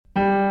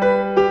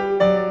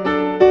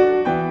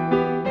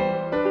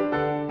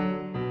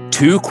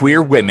Two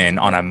queer women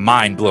on a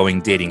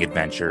mind-blowing dating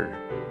adventure.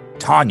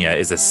 Tonya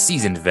is a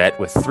seasoned vet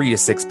with 3 to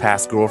 6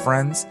 past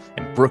girlfriends,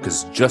 and Brooke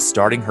is just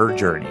starting her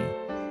journey.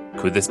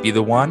 Could this be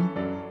the one?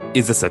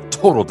 Is this a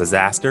total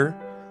disaster?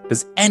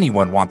 Does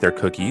anyone want their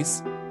cookies?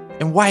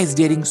 And why is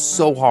dating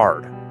so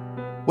hard?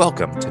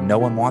 Welcome to No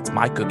One Wants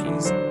My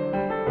Cookies.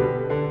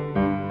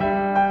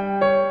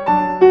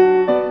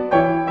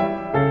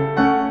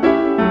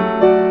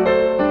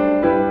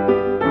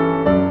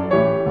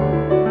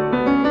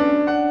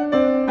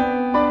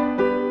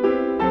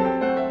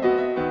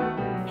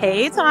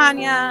 Hey,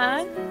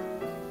 Tonya.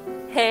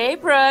 Hey,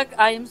 Brooke.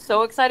 I am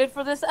so excited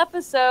for this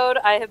episode.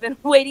 I have been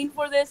waiting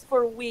for this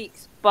for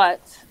weeks,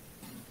 but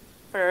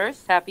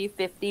first, happy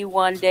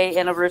 51-day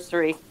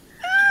anniversary.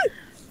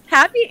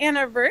 Happy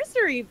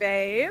anniversary,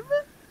 babe.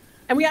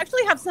 And we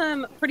actually have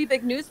some pretty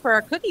big news for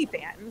our cookie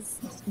fans.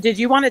 Did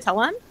you want to tell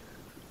them?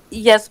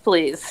 Yes,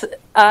 please,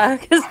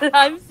 because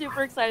I'm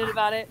super excited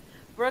about it.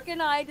 Brooke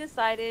and I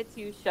decided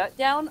to shut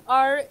down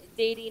our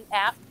dating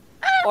app,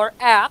 or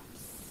apps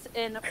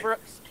in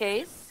Brooke's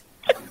case.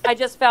 I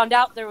just found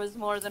out there was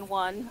more than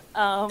one.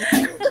 But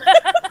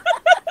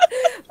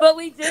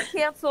we did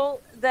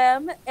cancel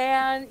them,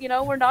 and,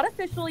 we're not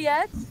official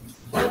yet.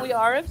 But we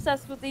are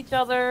obsessed with each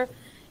other,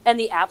 and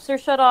the apps are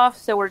shut off,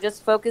 so we're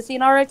just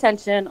focusing our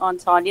attention on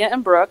Tonya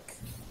and Brooke.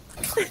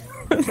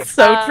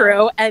 So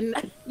true.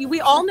 And we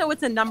all know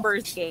it's a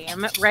numbers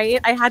game, right?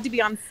 I had to be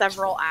on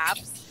several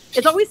apps.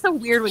 It's always so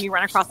weird when you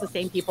run across the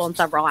same people in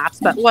several apps,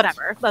 but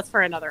whatever. That's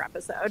for another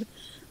episode.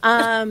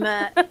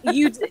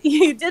 You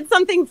did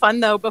something fun,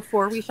 though,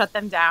 before we shut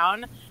them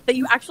down that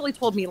you actually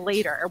told me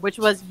later, which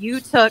was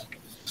you took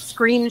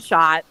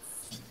screenshots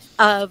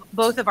of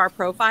both of our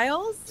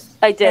profiles.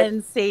 I did.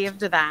 And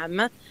saved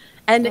them.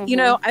 And,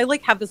 I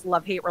have this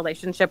love-hate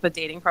relationship with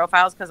dating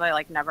profiles because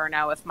I never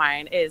know if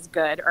mine is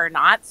good or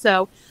not.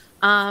 So,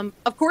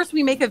 of course,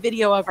 we make a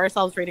video of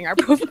ourselves reading our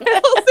profiles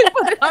and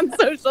put it on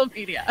social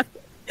media.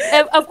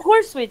 Of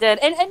course we did.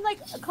 And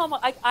come on,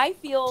 I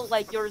feel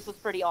like yours was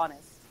pretty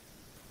honest.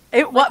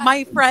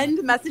 My friend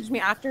messaged me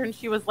after and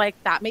she was like,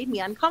 that made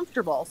me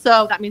uncomfortable.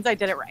 So that means I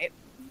did it right.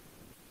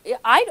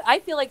 I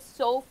feel like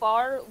so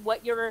far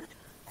what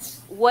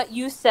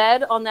you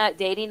said on that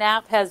dating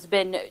app has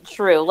been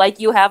true. Like,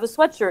 you have a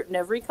sweatshirt in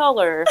every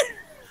color.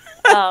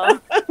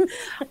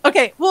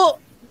 Okay, well,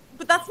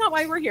 but that's not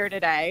why we're here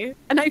today.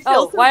 And I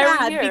feel so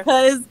bad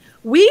because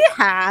we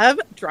have,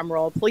 drum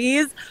roll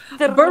please,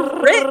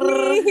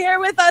 Brittany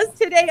here with us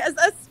today as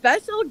a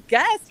special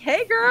guest.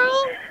 Hey,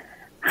 girl.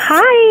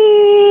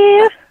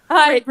 Hi.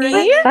 Hi,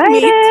 Brittany. Meet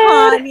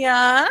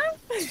Tonya.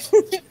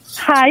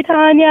 Hi,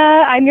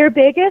 Tonya. I'm your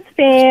biggest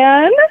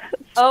fan.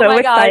 Oh, so my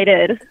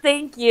excited. God.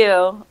 Thank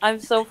you. I'm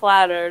so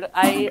flattered.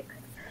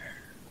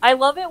 I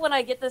love it when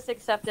I get this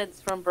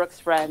acceptance from Brooke's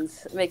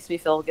friends. It makes me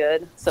feel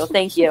good. So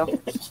thank you.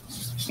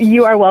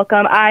 You are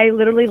welcome. I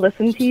literally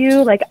listen to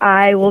you.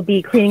 I will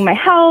be cleaning my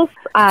house.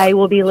 I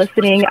will be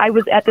listening. I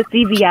was at the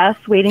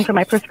CVS waiting for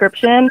my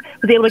prescription. I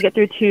was able to get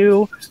through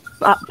 2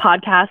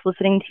 podcasts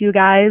listening to you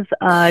guys.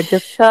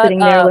 Just sitting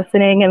there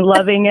listening and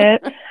loving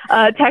it.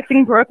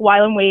 Texting Brooke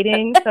while I'm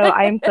waiting. So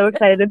I am so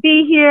excited to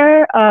be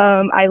here.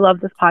 I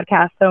love this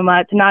podcast so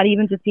much. Not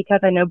even just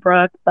because I know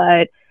Brooke,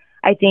 but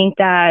I think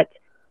that,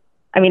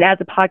 as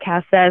the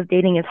podcast says,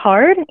 dating is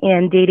hard,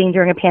 and dating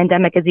during a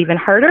pandemic is even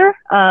harder.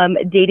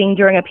 Dating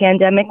during a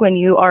pandemic when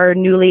you are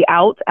newly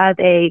out as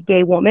a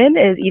gay woman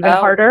is even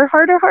harder.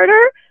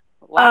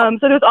 Wow.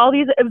 So there's all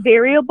these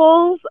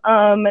variables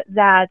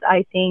that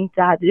I think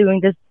that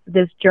doing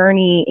this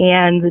journey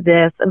and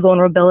this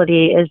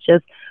vulnerability is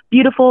just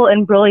beautiful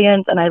and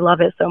brilliant, and I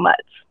love it so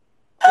much.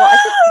 Well,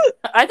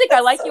 I think I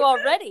like you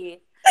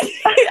already.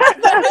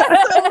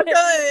 That's so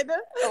good.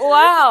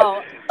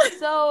 Wow.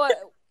 So,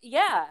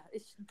 yeah,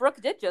 Brooke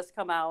did just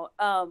come out.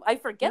 I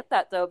forget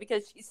that, though,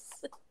 because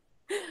she's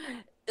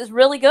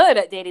really good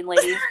at dating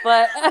ladies.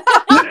 But I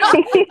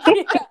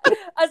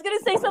was going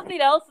to say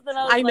something else, and then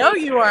I know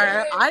you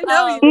are. I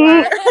know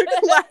you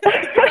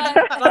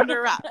are.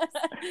 Under wraps.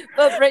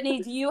 But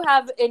Brittany, do you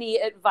have any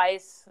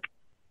advice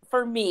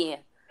for me,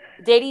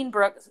 dating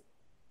Brooke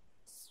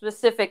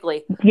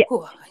specifically? Yeah.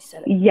 Ooh, I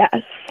said it.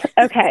 Yes.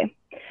 Okay.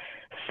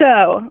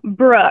 So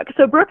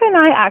Brooke and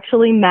I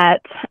actually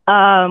met,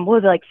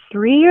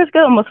 3 years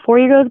ago, almost 4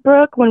 years ago,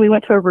 Brooke, when we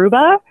went to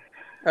Aruba.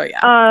 Oh,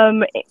 yeah.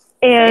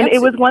 And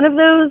it was one of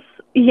those,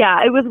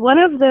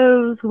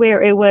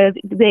 where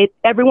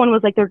everyone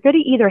was like, they're going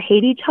to either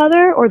hate each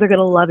other or they're going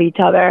to love each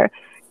other.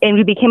 And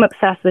we became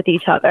obsessed with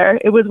each other.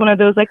 It was one of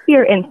those, we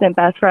are instant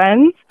best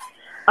friends.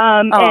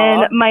 And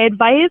my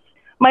advice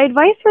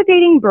for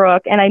dating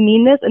Brooke, and I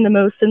mean this in the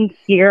most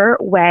sincere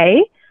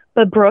way,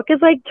 but Brooke is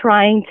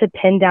trying to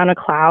pin down a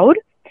cloud.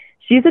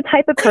 She's the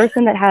type of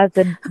person that has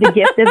the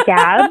gift of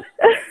gab.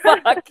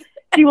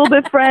 She will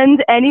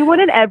befriend anyone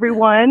and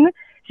everyone.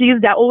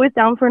 She's always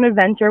down for an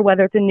adventure,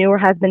 whether it's a new or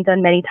has been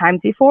done many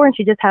times before. And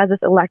she just has this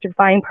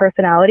electrifying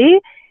personality.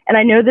 And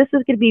I know this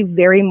is going to be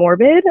very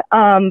morbid.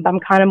 I'm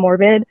kind of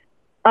morbid.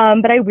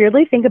 But I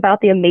weirdly think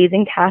about the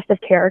amazing cast of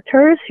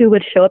characters who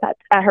would show up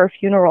at her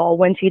funeral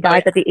when she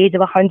dies at the age of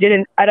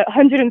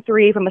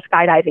 103 from a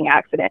skydiving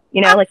accident.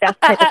 You know, like that's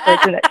the type of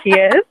person that she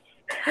is.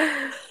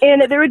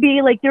 And there would be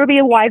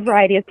a wide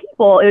variety of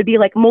people. It would be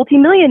like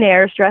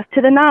multimillionaires dressed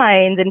to the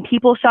nines and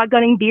people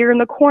shotgunning beer in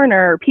the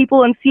corner,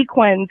 people in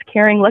sequins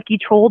carrying lucky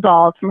troll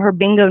dolls from her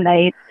bingo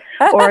night,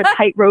 or a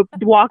tightrope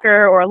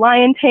walker or a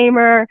lion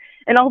tamer,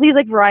 and all these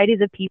like varieties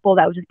of people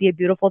that would just be a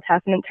beautiful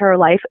testament to her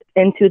life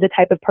and to the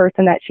type of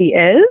person that she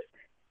is.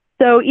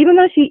 So even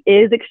though she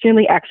is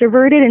extremely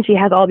extroverted and she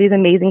has all these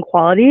amazing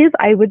qualities,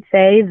 I would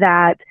say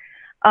that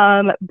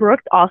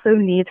Brooke also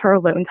needs her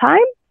alone time.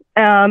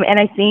 And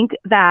I think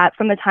that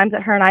from the times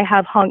that her and I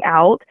have hung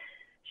out,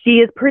 she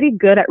is pretty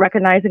good at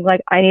recognizing,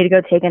 like, I need to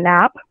go take a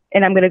nap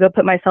and I'm going to go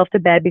put myself to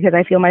bed because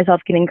I feel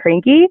myself getting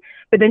cranky.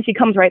 But then she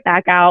comes right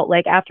back out,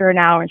 like, after an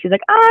hour and she's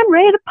like, I'm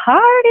ready to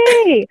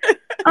party.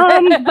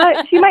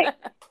 But she might,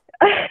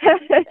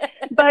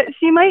 but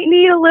she might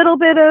need a little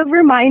bit of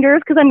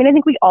reminders. Cause I mean, I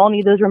think we all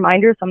need those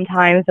reminders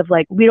sometimes of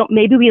like,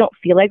 maybe we don't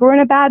feel like we're in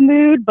a bad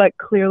mood, but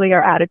clearly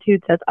our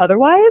attitude says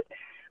otherwise.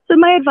 So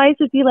my advice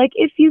would be like,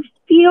 if you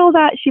feel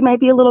that she might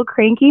be a little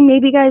cranky,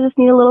 maybe you guys just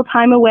need a little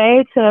time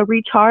away to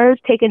recharge,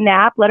 take a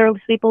nap, let her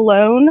sleep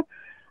alone.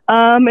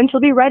 And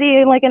she'll be ready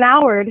in like an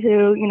hour to,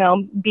 you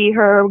know, be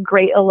her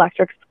great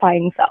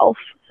electrifying self.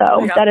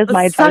 So that is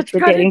my advice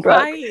for dating Brooke.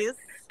 That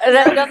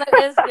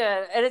is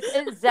good. And it's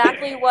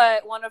exactly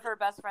what one of her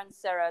best friends,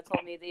 Sarah,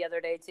 told me the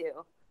other day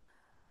too.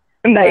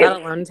 Nice.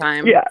 Not a long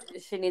time. Yeah.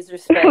 She needs her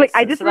space. Like,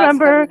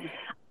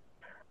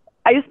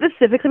 I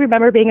specifically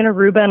remember being in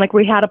Aruba and like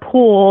we had a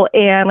pool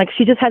and like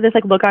she just had this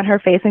like look on her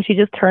face and she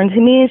just turned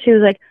to me and she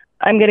was like,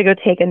 I'm going to go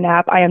take a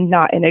nap. I am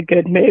not in a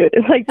good mood.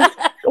 And like just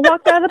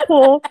walked out of the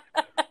pool,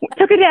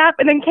 took a nap,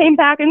 and then came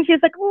back and she's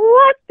like,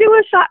 let's do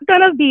a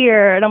shotgun of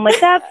beer. And I'm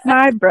like, that's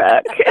my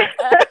Brooke.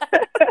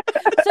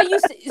 So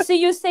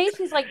you say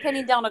she's like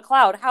pinning down a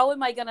cloud. How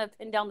am I going to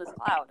pin down this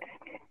cloud?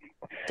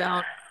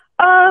 Don't.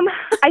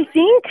 I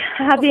think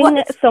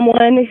having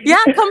someone. Yeah,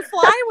 come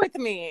fly with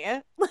me.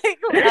 Like,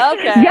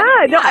 okay.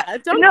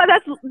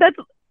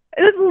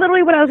 That's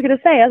literally what I was going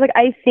to say. I was like,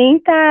 I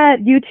think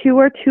that you two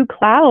are two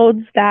clouds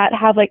that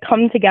have like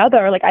come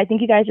together. Like, I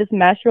think you guys just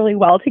mesh really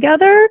well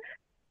together.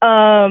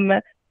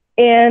 And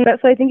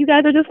so I think you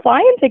guys are just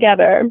flying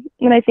together.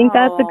 And I think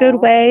that's a good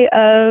way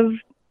of,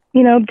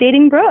 you know,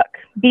 dating Brooke.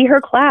 Be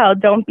her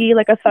cloud. Don't be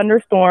like a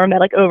thunderstorm that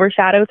like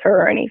overshadows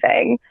her or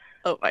anything.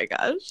 Oh my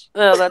gosh.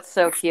 Oh, that's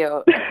so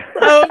cute.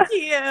 So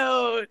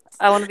cute.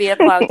 I want to be a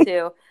cloud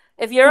too.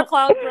 If you're a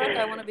cloud, Brooke,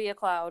 I want to be a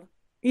cloud.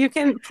 You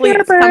can please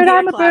You're a bird, come be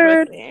I'm a a cloud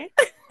bird. with me.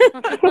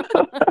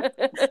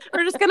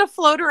 We're just gonna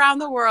float around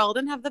the world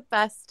and have the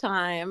best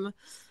time.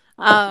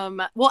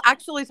 Well,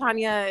 actually,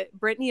 Tonya,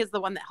 Brittany is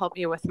the one that helped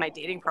me with my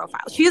dating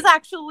profile. She's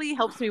actually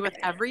helps me with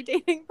every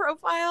dating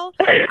profile.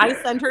 I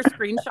send her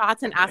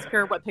screenshots and ask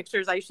her what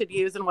pictures I should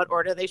use and what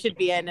order they should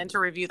be in, and to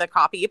review the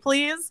copy,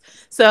 please.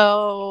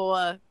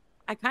 So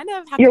I kind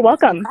of have You're to give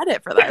some welcome.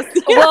 credit for this.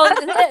 Well,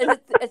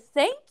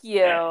 thank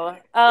you.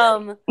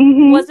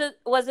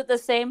 Was it the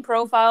same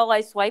profile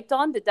I swiped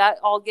on? Did that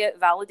all get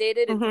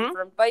validated and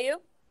confirmed by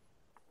you?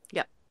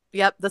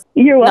 Yep.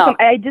 You're welcome.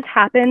 No. I just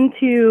happened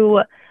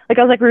to, like,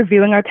 I was like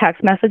reviewing our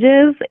text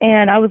messages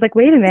and I was like,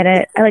 wait a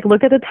minute. I like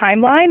looked at the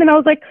timeline and I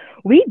was like,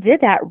 we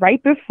did that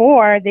right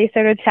before they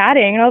started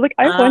chatting. And I was like,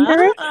 I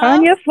wonder if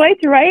Tonya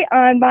swiped right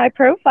on my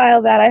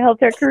profile that I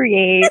helped her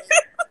create.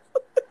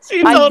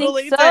 She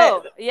totally think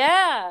so. did.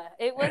 Yeah.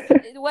 It was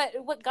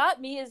what got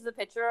me is the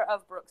picture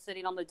of Brooke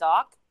sitting on the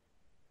dock.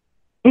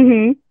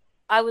 Mm-hmm.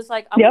 I was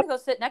like, I'm gonna go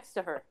sit next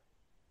to her.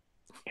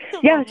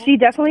 Yeah, she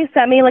definitely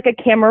sent me like a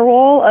camera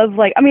roll of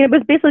like, I mean, it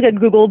was basically a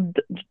Google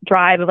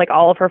Drive of like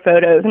all of her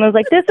photos. And I was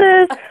like, this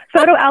is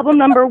photo album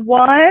number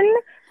 1,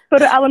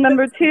 photo album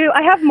number 2.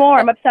 I have more.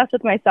 I'm obsessed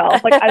with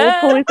myself. Like, I will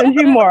totally send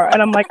you more.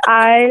 And I'm like,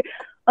 I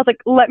was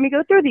like, let me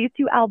go through these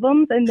 2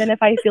 albums. And then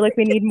if I feel like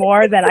we need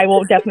more, then I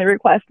will definitely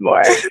request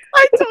more.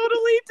 I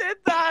totally did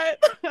that.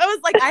 I was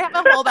like, I have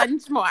a whole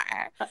bunch more.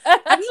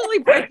 Actually,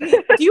 Brittany,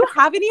 do you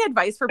have any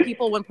advice for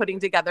people when putting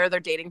together their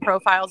dating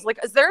profiles? Like,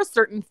 is there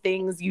certain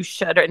things you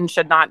should and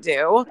should not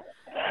do?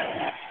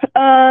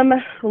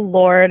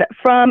 Lord,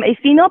 from a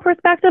female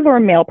perspective or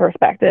a male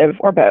perspective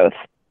or both?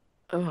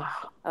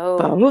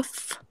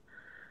 Both.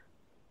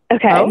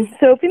 Okay,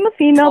 so from a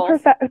female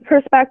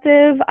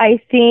perspective,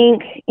 I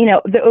think, you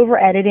know, the over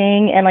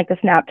editing and like the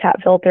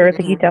Snapchat filters,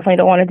 like you definitely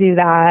don't want to do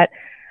that.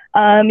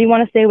 You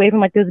want to stay away from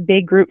like those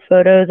big group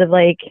photos of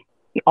like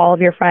all of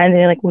your friends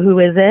and you're like, well, who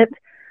is it?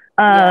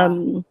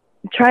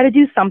 Try to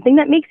do something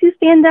that makes you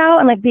stand out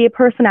and like be a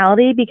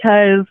personality,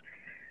 because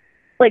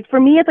like for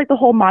me, it's like the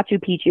whole Machu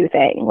Picchu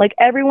thing. Like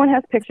everyone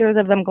has pictures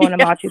of them going to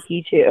Machu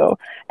Picchu.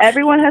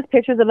 Everyone has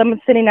pictures of them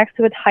sitting next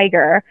to a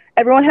tiger.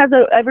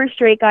 Every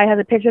straight guy has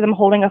a picture of them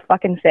holding a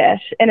fucking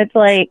fish. And it's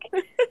like,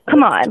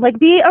 come on, like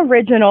be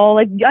original.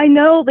 Like I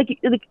know, like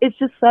it's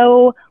just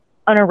so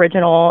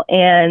unoriginal.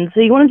 And so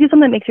you want to do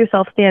something that makes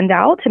yourself stand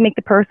out to make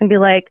the person be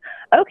like,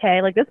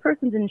 okay, like this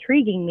person's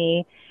intriguing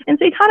me. And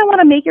so you kind of want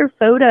to make your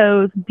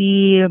photos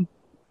be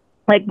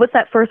like, what's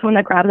that first one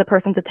that grabs a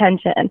person's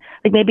attention?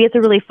 Like maybe it's a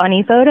really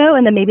funny photo,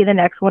 and then maybe the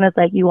next one is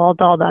like you all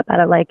dolled up at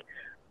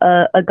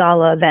a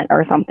gala event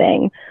or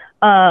something.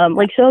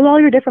 Like show all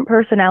your different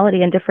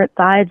personality and different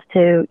sides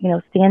to,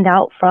 stand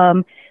out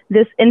from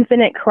this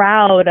infinite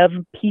crowd of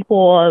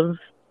people of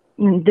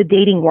the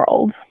dating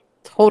world.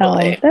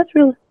 Totally. That's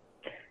really,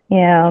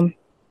 yeah.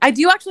 I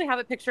do actually have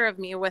a picture of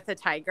me with a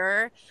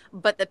tiger,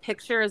 but the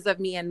picture is of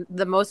me in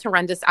the most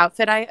horrendous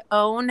outfit I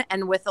own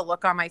and with a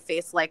look on my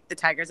face like the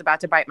tiger's about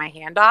to bite my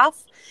hand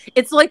off.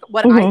 It's like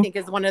what I think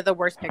is one of the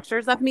worst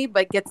pictures of me,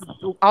 but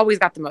always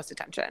got the most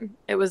attention.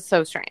 It was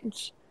so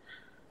strange.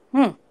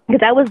 Because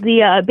that was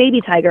the baby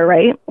tiger,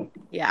 right?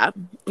 Yeah.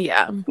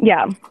 It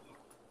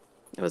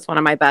was one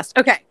of my best.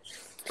 Okay.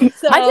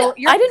 So I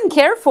didn't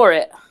care for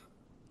it.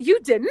 You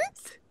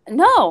didn't?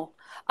 No.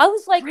 I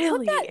was like,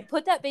 really?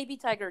 put that baby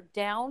tiger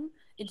down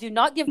and do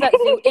not give that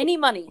zoo any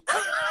money.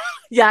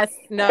 Yes,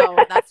 no,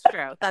 that's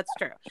true. That's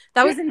true.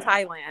 That was in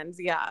Thailand,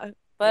 yeah.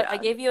 But I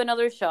gave you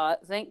another shot,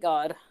 thank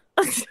God.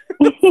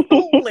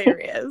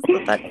 Hilarious.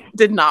 That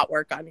did not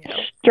work on you.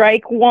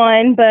 Strike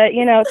one, but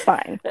it's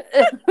fine.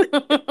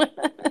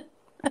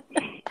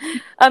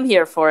 I'm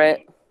here for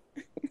it.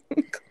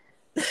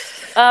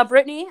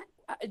 Brittany,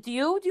 do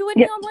you do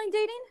any online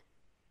dating?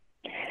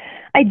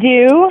 I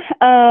do.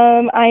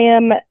 I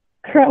am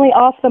currently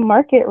off the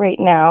market right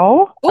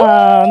now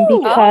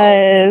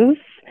because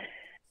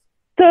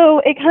so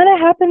it kind of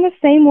happened the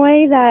same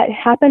way that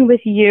happened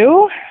with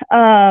you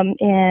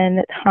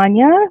and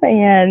Tonya,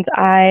 and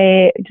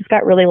I just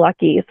got really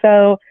lucky.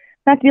 So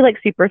not to be like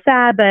super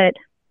sad, but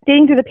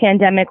dating through the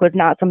pandemic was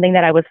not something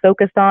that I was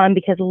focused on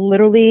because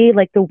literally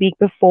like the week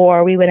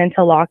before we went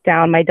into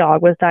lockdown, my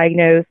dog was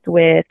diagnosed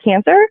with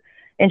cancer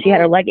and she had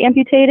her leg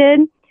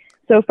amputated.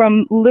 So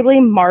from literally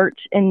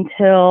March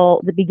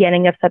until the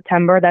beginning of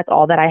September, that's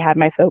all that I had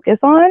my focus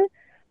on.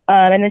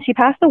 And then she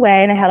passed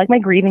away and I had like my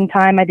grieving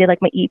time. I did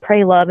like my eat,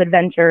 pray, love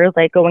adventures,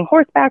 like going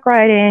horseback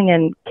riding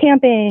and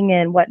camping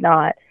and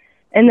whatnot.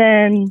 And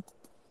then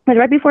it was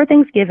right before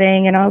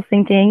Thanksgiving and I was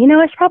thinking,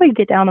 I should probably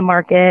get down the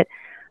market.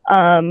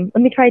 Let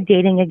me try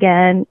dating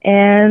again.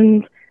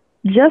 And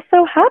just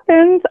so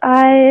happens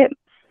I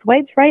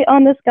swiped right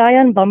on this guy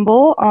on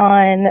Bumble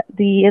it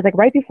was like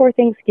right before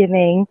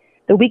Thanksgiving.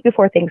 The week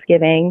before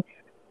Thanksgiving.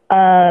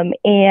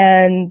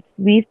 And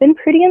we've been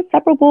pretty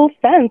inseparable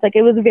since. Like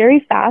it was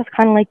very fast,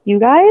 kind of like you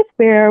guys,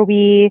 where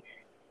we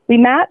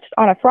matched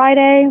on a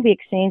Friday. We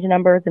exchanged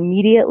numbers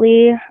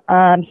immediately.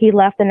 He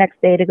left the next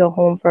day to go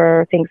home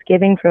for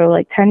Thanksgiving for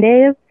like 10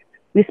 days.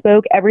 We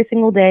spoke every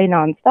single day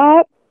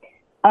nonstop.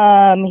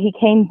 He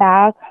came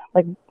back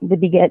like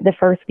the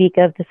first week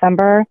of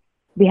December.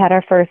 We had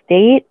our first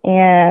date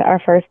and our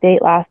first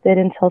date lasted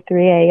until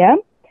 3 a.m.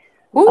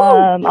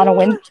 On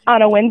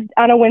a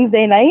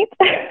Wednesday night.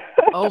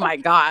 Oh my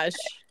gosh.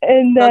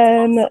 And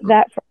then awesome.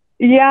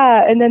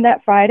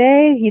 that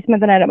Friday he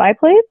spent the night at my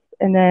place,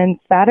 and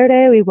then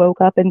Saturday we woke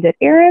up and did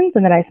errands,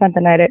 and then I spent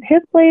the night at his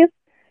place.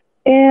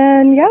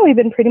 And we've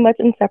been pretty much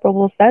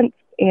inseparable since.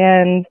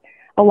 And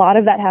a lot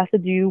of that has to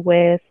do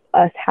with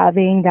us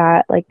having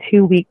that like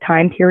 2-week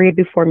time period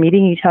before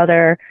meeting each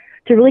other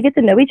to really get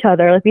to know each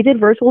other. Like we did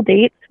virtual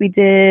dates, we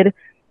did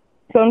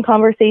phone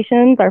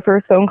conversations. Our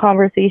first phone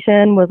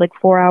conversation was like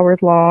 4 hours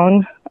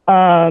long,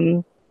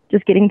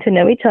 just getting to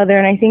know each other.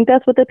 And I think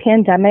that's what the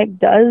pandemic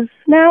does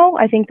now.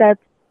 I think that's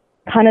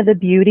kind of the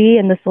beauty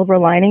and the silver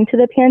lining to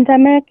the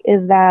pandemic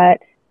is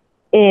that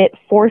it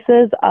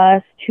forces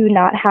us to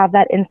not have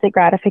that instant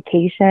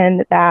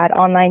gratification that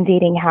online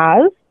dating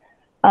has.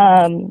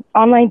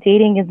 Online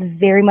dating is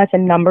very much a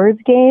numbers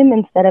game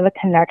instead of a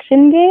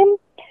connection game.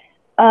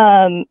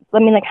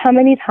 Like how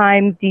many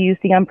times do you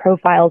see on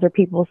profiles where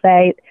people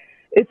say,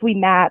 if we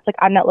match, like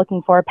I'm not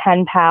looking for a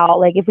pen pal.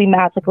 Like if we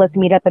match, like let's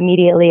meet up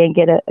immediately and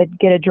get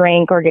a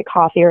drink or get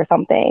coffee or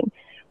something.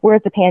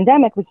 Whereas the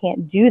pandemic, we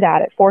can't do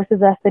that. It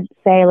forces us to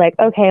say like,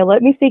 okay,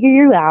 let me figure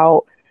you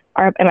out.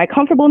 Am I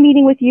comfortable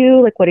meeting with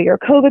you? Like, what are your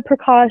COVID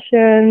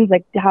precautions?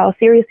 Like, how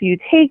serious do you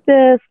take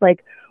this?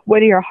 Like,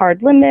 what are your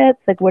hard limits?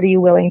 Like, what are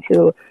you willing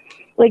to?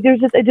 Like,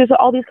 there's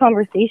all these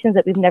conversations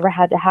that we've never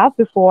had to have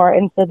before.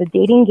 And so the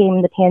dating game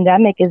in the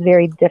pandemic is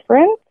very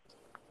different.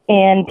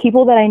 And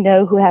people that I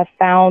know who have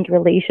found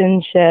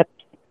relationships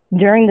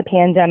during the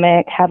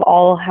pandemic have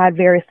all had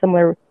very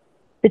similar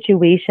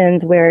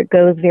situations where it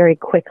goes very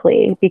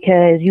quickly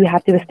because you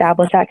have to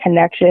establish that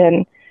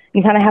connection.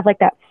 You kind of have like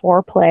that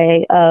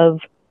foreplay of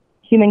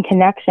human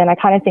connection. I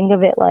kind of think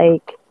of it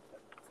like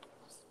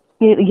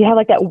you have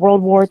like that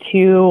World War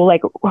II,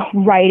 like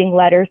writing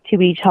letters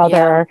to each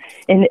other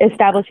and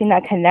establishing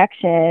that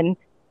connection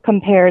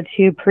compared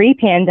to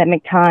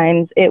pre-pandemic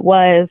times. It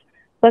was,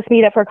 let's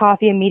meet up for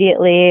coffee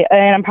immediately.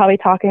 And I'm probably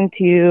talking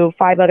to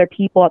 5 other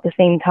people at the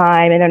same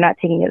time and they're not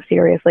taking it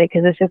seriously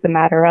because it's just a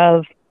matter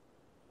of,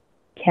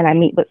 can I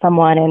meet with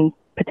someone and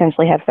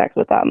potentially have sex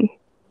with them?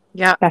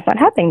 Yeah. That's not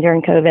happening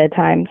during COVID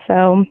time.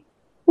 So,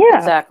 yeah.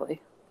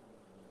 Exactly.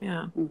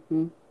 Yeah.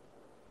 Mm-hmm.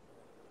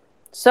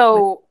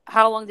 So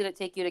how long did it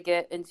take you to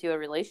get into a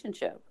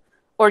relationship?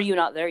 Or are you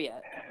not there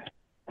yet?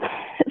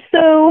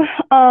 So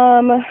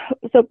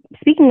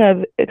speaking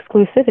of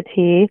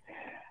exclusivity,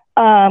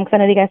 because I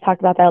know you guys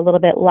talked about that a little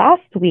bit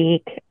last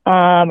week,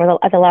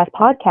 or at the last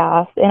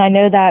podcast, and I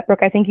know that,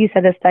 Brooke, I think you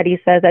said the study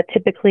says that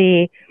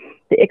typically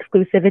the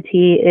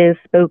exclusivity is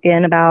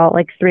spoken about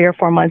like 3 or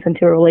 4 months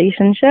into a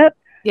relationship.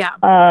 Yeah.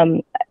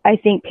 I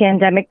think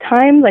pandemic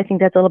times, I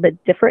think that's a little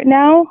bit different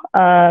now.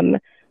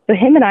 So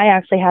him and I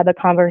actually had the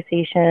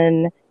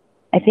conversation,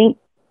 I think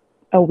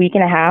a week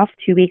and a half,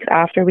 2 weeks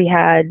after we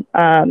had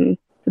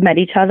met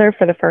each other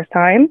for the first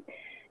time.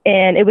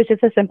 And it was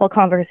just a simple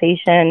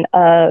conversation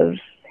of,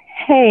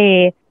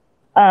 hey,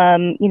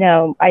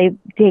 I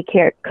take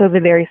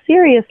COVID very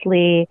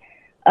seriously.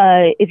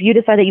 If you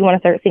decide that you want to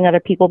start seeing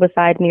other people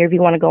besides me, or if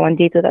you want to go on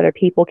dates with other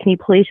people, can you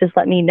please just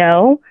let me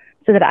know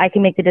so that I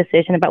can make the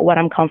decision about what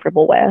I'm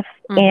comfortable with?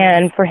 Mm-hmm.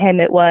 And for him,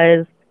 it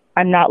was,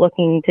 I'm not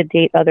looking to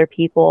date other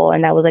people.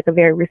 And that was like a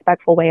very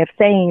respectful way of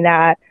saying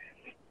that.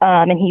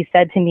 And he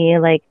said to me,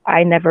 like,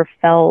 I never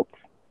felt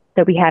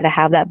that we had to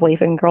have that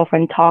boyfriend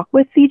girlfriend talk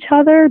with each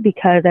other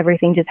because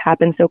everything just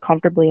happened so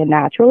comfortably and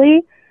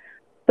naturally.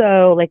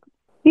 So like,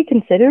 we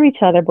consider each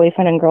other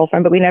boyfriend and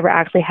girlfriend, but we never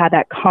actually had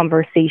that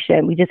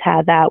conversation. We just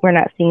had that, we're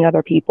not seeing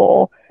other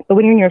people. But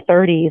when you're in your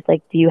 30s,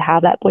 like, do you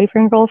have that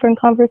boyfriend girlfriend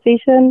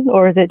conversation,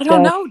 or is it I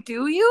don't know.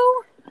 Do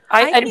you?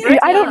 I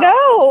don't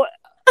know.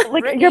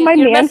 Like, Brittany, you're my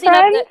man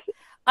friend.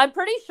 I'm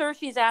pretty sure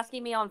she's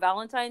asking me on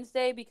Valentine's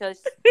Day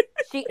because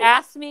she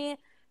asked me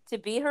to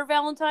be her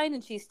Valentine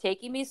and she's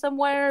taking me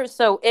somewhere.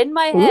 So in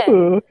my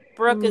head,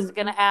 Brooke is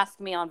gonna ask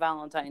me on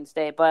Valentine's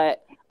Day,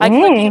 but I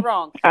could be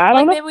wrong.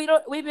 Like, maybe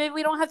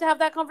we don't have to have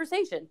that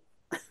conversation.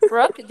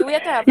 Brooke, do we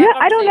have to have that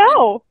conversation? I don't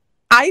know.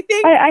 I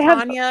think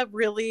Tonya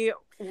really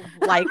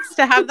likes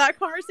to have that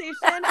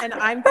conversation, and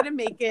I'm gonna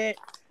make it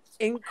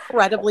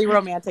incredibly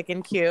romantic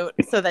and cute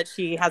so that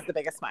she has the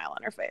biggest smile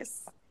on her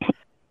face.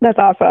 That's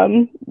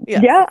awesome.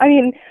 Yes. Yeah, I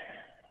mean,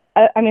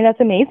 that's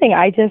amazing.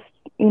 I just,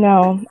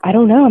 I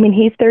don't know. I mean,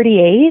 he's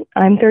 38,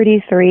 I'm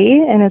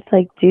 33, and it's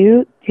like,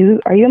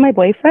 are you my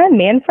boyfriend,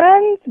 man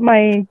friend,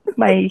 my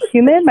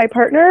human, my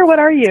partner? What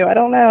are you? I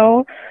don't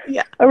know.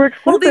 Yeah. We're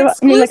exclusive. Well,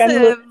 the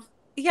exclusive,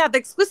 the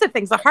exclusive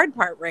thing's the hard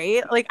part,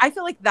 right? Like, I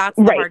feel like that's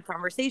the hard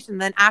conversation.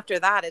 Then after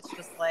that, it's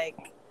just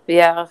like,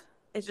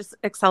 it just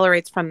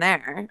accelerates from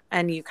there,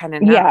 and you kind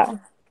of know. Yeah.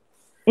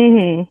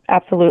 Mm-hmm.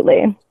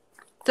 Absolutely.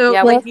 So,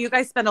 like, you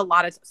guys spend a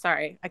lot of...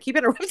 Sorry, I keep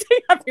interrupting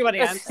everybody.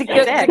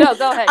 No,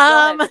 go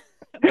ahead.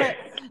 But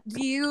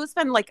do you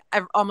spend, like,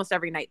 almost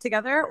every night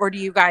together? Or do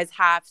you guys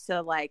have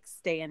to, like,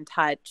 stay in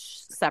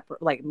touch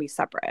separate, like, be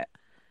separate?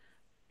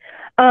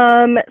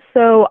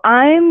 So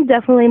I'm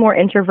definitely more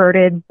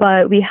introverted,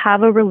 but we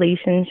have a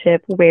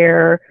relationship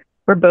where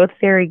we're both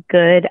very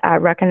good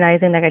at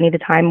recognizing, like, I need the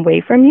time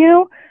away from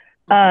you.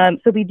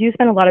 So we do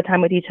spend a lot of time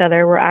with each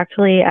other. We're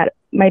actually at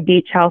my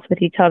beach house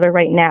with each other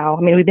right now.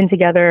 I mean, we've been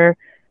together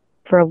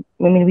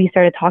we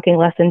started talking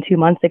less than 2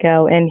 months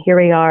ago, and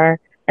here we are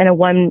in a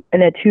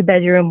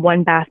 2-bedroom,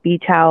 1-bath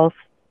beach house,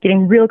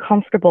 getting real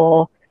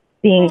comfortable,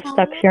 being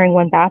stuck sharing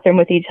one bathroom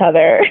with each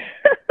other.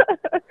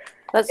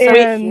 That's so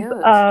cute.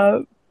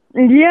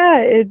 Yeah,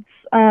 it's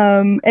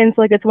and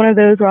so, like, it's one of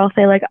those where I'll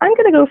say, like, I'm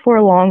gonna go for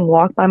a long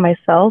walk by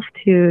myself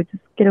to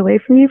just get away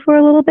from you for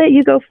a little bit.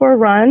 You go for a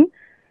run.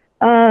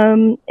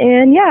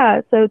 And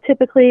yeah, so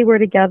typically we're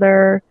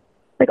together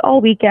like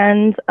all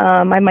weekends.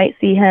 I might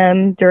see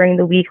him during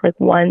the week like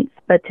once,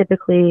 but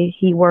typically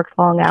he works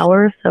long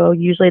hours, so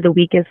usually the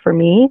week is for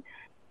me.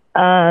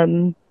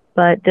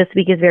 But this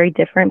week is very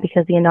different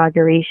because the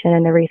inauguration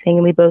and everything,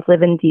 and we both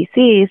live in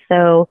DC,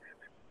 so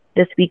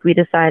this week we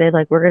decided,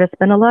 like, we're going to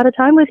spend a lot of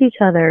time with each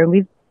other.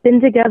 We've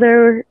been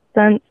together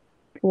since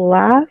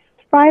last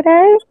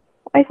Friday,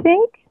 I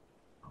think.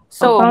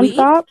 So a week?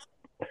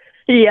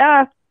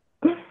 Yeah.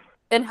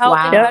 And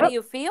how do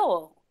you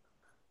feel?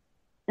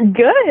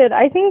 Good.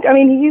 I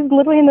mean, he's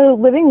literally in the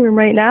living room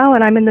right now,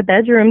 and I'm in the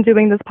bedroom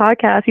doing this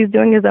podcast. He's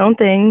doing his own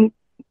thing.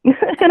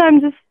 And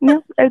I'm just,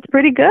 it's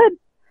pretty good.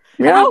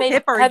 Yeah. How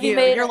hip are you?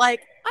 You're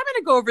like, I'm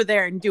going to go over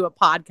there and do a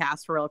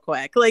podcast real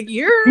quick. Like,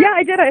 you're... Yeah,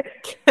 I did.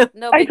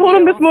 I told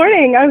him this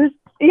morning. I was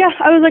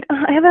like,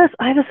 I have a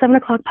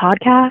 7:00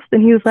 podcast.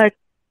 And he was like,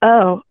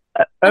 oh,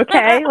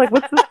 okay. Like,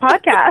 what's this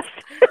podcast?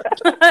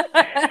 And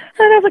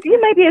I was like,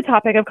 it might be a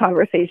topic of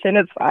conversation.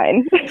 It's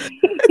fine.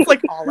 It's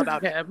like all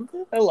about him.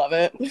 I love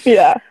it.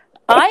 Yeah.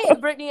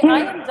 Brittany, I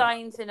am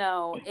dying to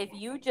know if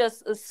you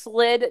just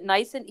slid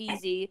nice and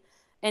easy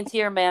into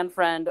your man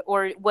friend,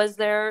 or was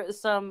there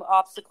some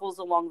obstacles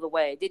along the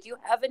way? Did you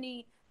have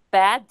any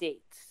bad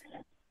dates?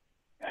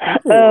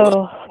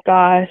 Oh,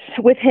 gosh.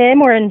 With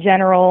him or in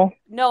general?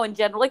 No, in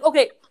general. Like,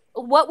 okay,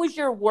 what was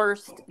your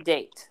worst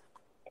date?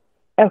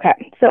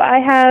 Okay, so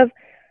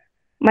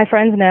my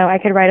friends know I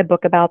could write a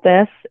book about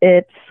this.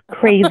 It's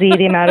crazy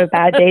the amount of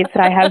bad dates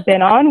that I have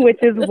been on, which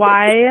is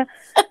why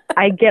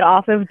I get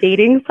off of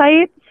dating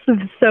sites.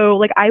 So,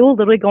 like, I will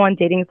literally go on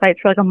dating sites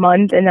for like a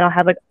month, and then I'll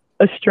have like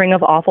a string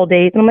of awful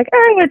dates, and I'm like,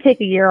 I'm going to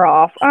take a year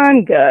off.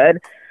 I'm good.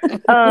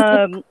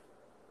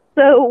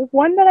 So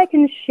one that I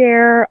can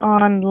share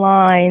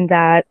online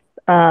that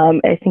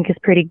I think is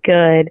pretty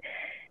good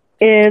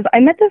is I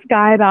met this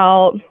guy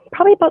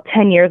probably about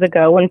 10 years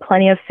ago when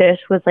Plenty of Fish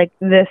was like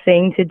the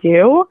thing to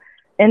do.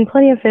 And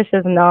Plenty of Fish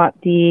is not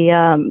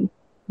the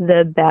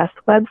best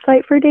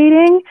website for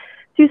dating,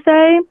 to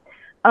say.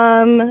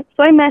 So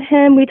I met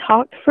him. We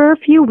talked for a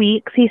few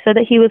weeks. He said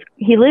that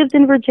he lived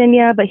in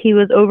Virginia, but he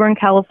was over in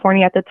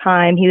California at the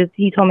time.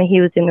 He told me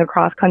he was doing a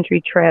cross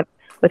country trip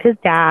with his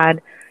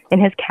dad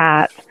and his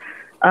cats.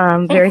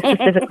 Very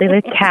specifically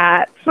the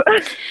cats.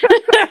 Which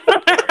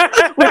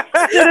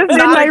should have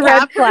been my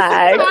red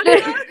flag.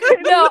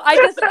 No,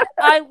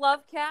 I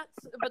love cats,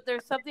 but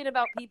there's something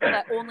about people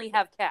that only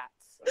have cats.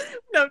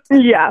 No.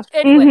 Yeah.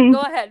 Anyway, go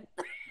ahead.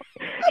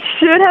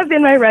 Should have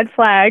been my red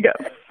flag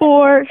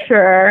for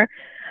sure.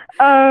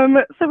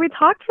 So we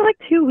talked for like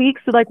 2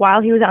 weeks, like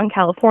while he was out in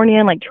California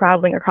and like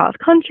traveling across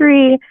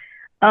country.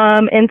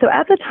 And so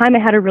at the time I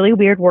had a really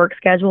weird work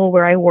schedule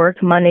where I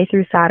worked Monday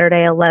through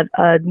Saturday,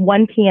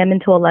 1 p.m.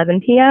 until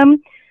 11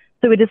 p.m.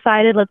 So we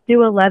decided let's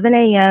do 11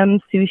 a.m.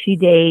 sushi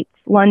date,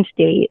 lunch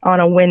date on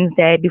a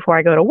Wednesday before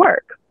I go to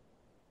work.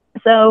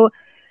 So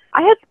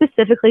I had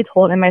specifically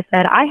told him, I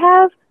said, I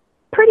have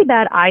pretty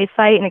bad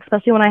eyesight, and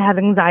especially when I have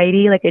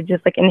anxiety, like it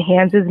just like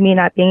enhances me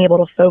not being able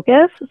to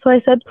focus. So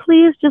I said,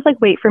 please just like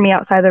wait for me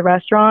outside the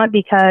restaurant,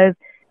 because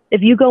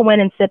if you go in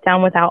and sit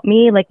down without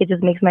me, like it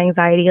just makes my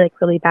anxiety like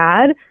really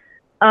bad,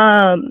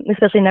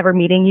 especially never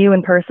meeting you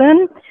in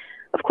person.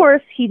 Of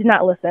course, he did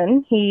not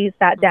listen. He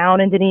sat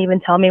down and didn't even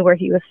tell me where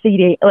he was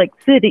sitting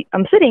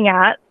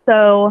at.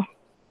 So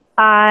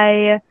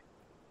I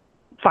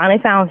finally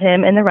found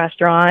him in the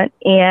restaurant,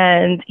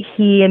 and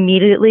he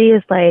immediately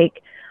is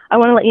like, I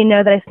want to let you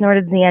know that I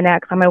snorted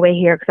Xanax on my way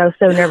here because I was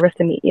so nervous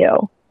to meet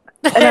you.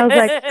 And I was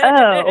like,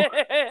 oh,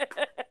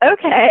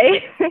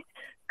 okay.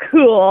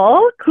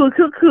 Cool.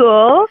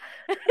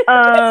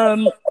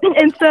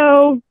 And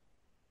so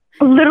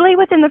literally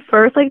within the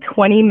first like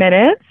 20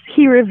 minutes,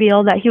 he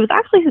revealed that he was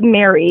actually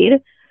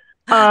married.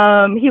 He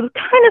was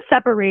kind of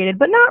separated,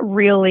 but not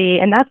really.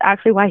 And that's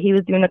actually why he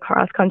was doing the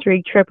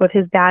cross-country trip with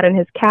his dad and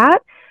his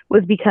cat,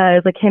 was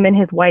because like him and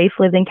his wife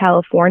lived in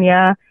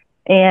California,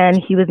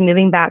 and he was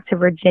moving back to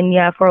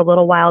Virginia for a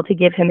little while to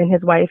give him and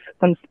his wife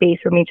some space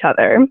from each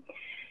other.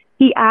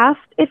 He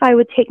asked if I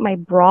would take my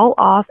bra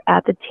off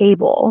at the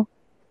table.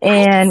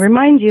 And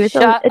remind you, it's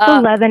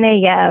 11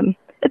 a.m.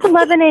 It's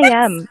 11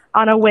 a.m.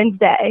 on a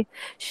Wednesday.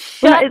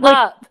 Shut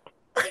up.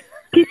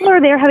 People are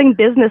there having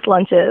business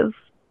lunches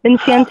in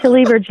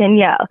Chantilly,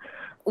 Virginia.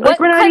 What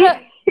kind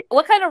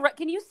of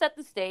can you set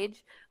the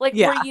stage? Like,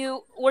 yeah.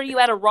 were you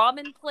at a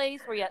ramen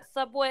place? Were you at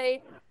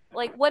Subway?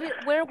 Like, where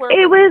were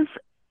it? Was,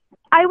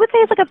 I would say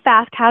it's like a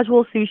fast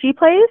casual sushi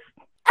place.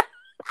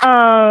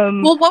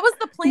 Well, what was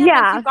the plan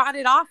once you got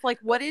it off? Like,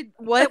 what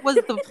was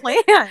the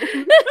plan?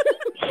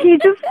 He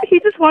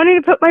just wanted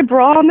to put my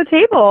bra on the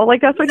table.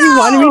 Like, that's what he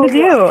wanted me to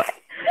do.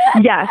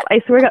 Yes,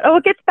 I swear to God. Oh,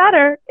 it gets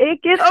better.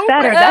 It gets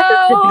better. That's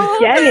just the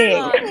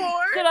beginning.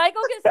 Should I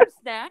go get some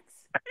snacks?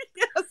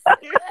 Yes,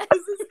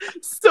 this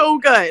is so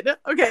good.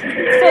 Okay.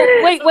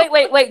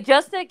 So wait.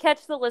 Just to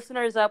catch the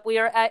listeners up, we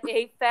are at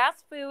a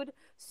fast food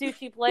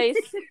sushi place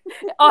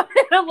at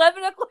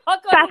 11 o'clock on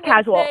fast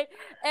casual.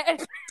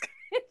 And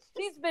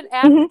she's been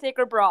asked to take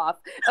her bra off.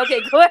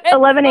 Okay, go ahead.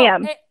 11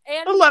 a.m.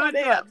 And 11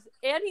 a.m.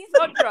 And he's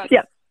on drugs.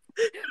 Yep.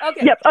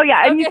 Okay. Yep. Oh,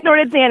 yeah. And he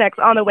snorted Xanax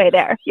on the way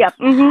there. Yep.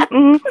 Okay,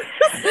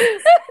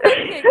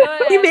 go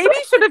ahead. He maybe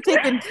should have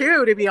taken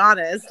 2, to be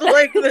honest.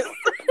 Like this.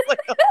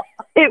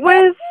 It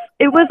was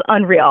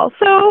unreal.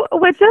 So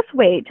just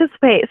wait. So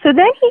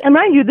then and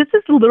mind you, this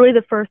is literally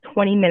the first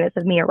 20 minutes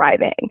of me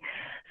arriving.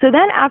 So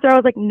then after I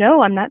was like,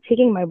 no, I'm not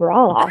taking my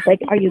bra off.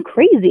 Like, are you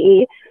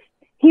crazy?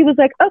 He was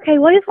like, okay,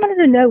 well, I just wanted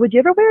to know, would you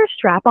ever wear a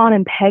strap on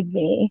and peg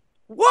me?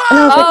 What? And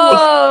I was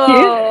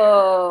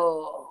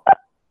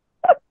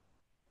like,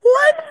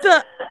 what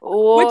the?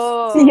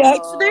 Whoa. Which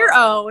each their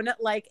own.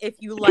 Like, if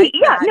you like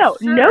that,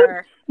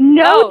 sure.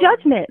 No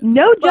judgment.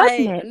 No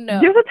judgment. No.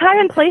 There's a time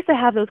and place to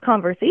have those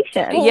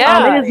conversations.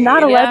 Yeah. It is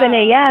not 11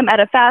 a.m. at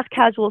a fast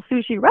casual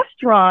sushi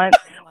restaurant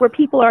where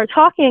people are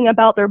talking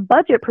about their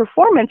budget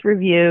performance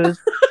reviews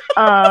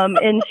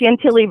in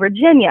Chantilly,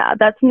 Virginia.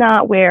 That's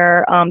not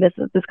where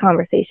this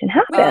conversation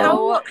happened.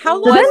 How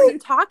long were you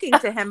talking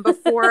to him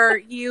before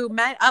you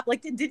met up?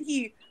 Like, did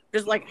he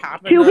just like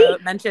happen to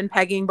mention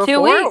pegging before,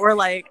 2 weeks. or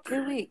like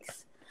 2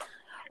 weeks?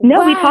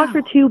 No, we talked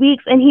for 2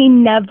 weeks, and he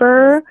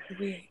never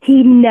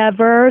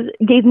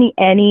gave me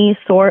any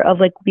sort of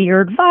like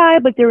weird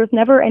vibe. Like, there was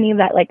never any of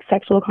that like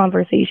sexual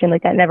conversation.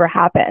 Like, that never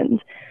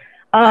happened.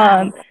 So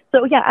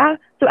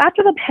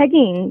after the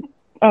pegging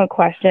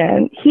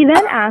question, he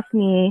then asked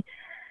me,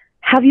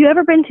 have you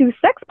ever been to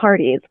sex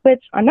parties?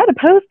 Which I'm not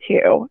opposed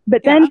to.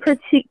 But then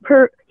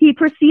he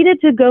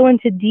proceeded to go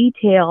into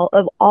detail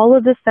of all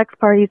of the sex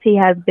parties he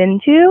has been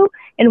to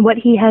and what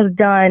he has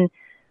done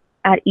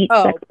at each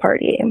sex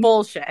party.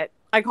 Bullshit.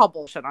 I call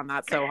bullshit on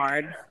that so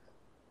hard.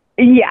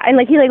 Yeah, and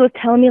like he like was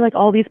telling me like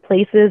all these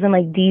places in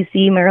like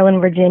DC,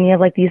 Maryland, Virginia,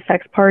 like these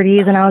sex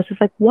parties, and I was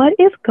just like, what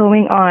is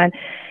going on?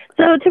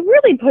 So to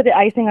really put the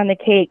icing on the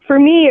cake, for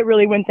me, it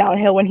really went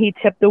downhill when he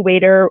tipped the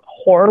waiter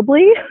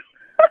horribly.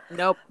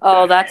 Nope.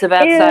 Oh, that's a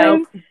bad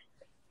sign.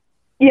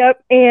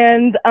 Yep,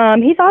 and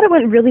he thought it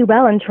went really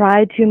well and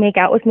tried to make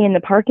out with me in the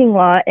parking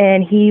lot,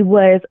 and he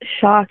was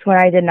shocked when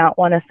I did not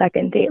want a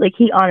second date. Like,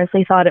 he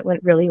honestly thought it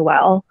went really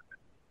well.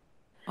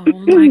 Oh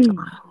my God.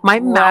 My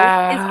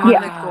mouth is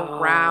on the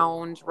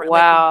ground.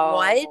 Wow.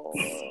 Like,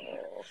 what?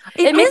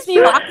 It makes me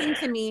shocking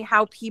to me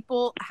how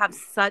people have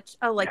such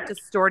a like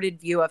distorted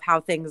view of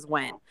how things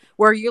went,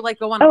 where you like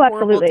go on a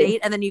horrible date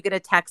and then you get a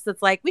text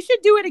that's like, we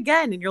should do it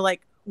again. And you're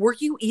like, were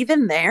you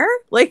even there?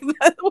 Like,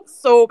 that was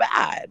so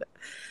bad.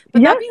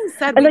 But that being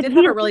said, we did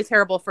have a really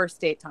terrible first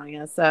date,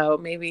 Tonya. So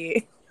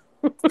maybe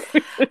we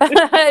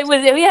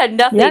had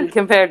nothing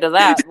compared to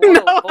that.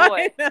 Oh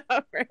boy! I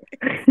know, right?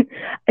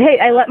 Hey,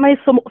 I let my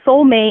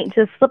soulmate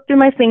just slip through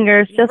my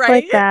fingers, just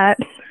like that.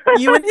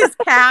 You and his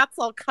cats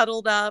all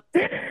cuddled up.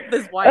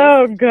 His wife.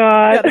 Oh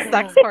God! At a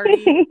sex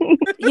party.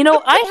 You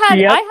know, I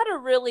had a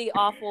really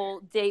awful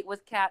date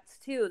with cats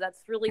too.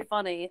 That's really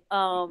funny.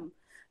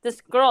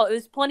 This girl, it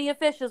was Plenty of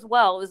Fish as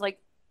well. It was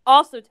like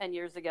also 10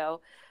 years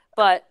ago.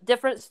 But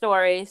different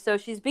story. So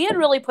she's being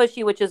really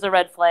pushy, which is a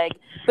red flag.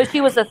 But she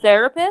was a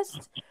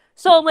therapist.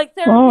 So I'm like,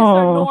 therapists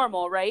are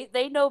normal, right?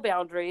 They know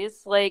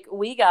boundaries. Like,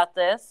 we got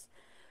this.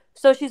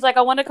 So she's like,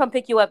 I want to come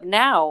pick you up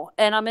now.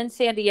 And I'm in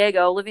San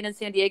Diego, living in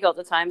San Diego at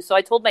the time. So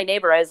I told my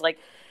neighbor, I was like,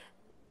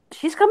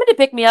 she's coming to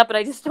pick me up, but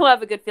I just don't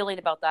have a good feeling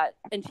about that.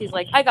 And she's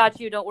like, I got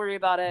you. Don't worry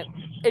about it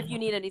if you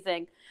need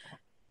anything.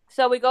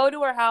 So we go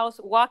to her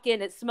house, walk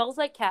in. It smells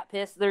like cat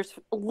piss. There's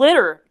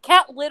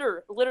cat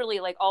litter,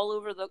 literally like all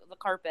over the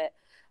carpet.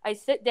 I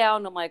sit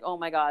down. I'm like, oh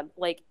my God,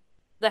 like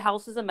the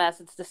house is a mess.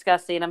 It's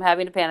disgusting. I'm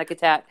having a panic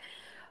attack.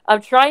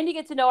 I'm trying to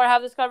get to know her,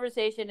 have this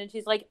conversation. And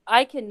she's like,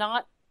 I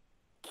cannot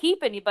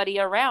keep anybody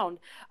around.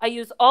 I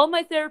use all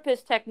my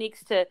therapist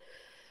techniques to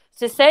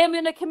say I'm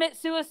going to commit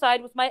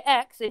suicide with my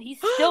ex, and he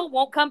still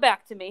won't come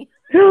back to me.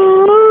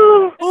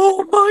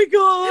 Oh my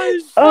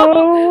gosh.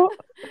 Oh.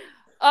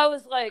 I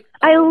was like,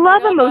 I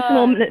love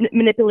emotional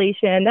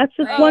manipulation. That's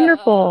just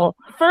wonderful.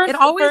 It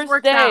always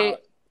works out.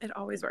 It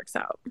always works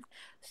out.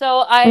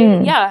 So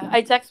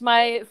I text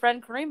my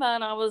friend Karima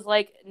and I was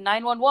like,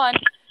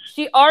 911.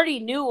 She already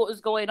knew what was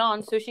going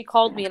on. So she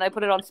called me and I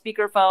put it on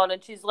speakerphone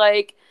and she's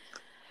like,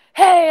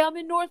 hey, I'm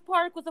in North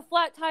Park with a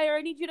flat tire.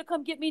 I need you to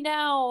come get me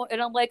now.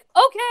 And I'm like,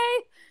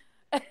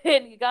 okay.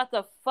 And you got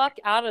the fuck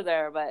out of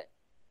there. But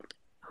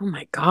oh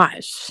my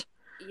gosh.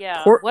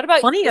 Yeah. What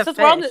about Plenty of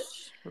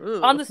fish?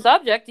 On the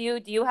subject?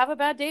 Do you have a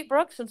bad date,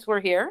 Brooke, since we're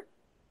here?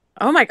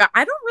 Oh my God.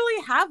 I don't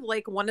really have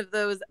like one of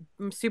those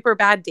super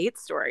bad date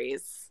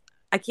stories.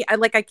 I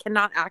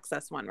cannot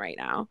access one right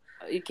now.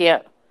 You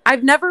can't.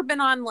 I've never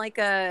been on like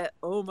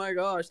oh my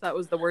gosh, that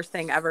was the worst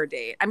thing ever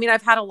date. I mean,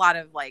 I've had a lot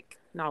of like,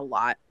 not a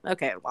lot.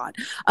 Okay, a lot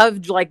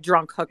of like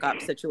drunk hookup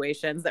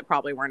situations that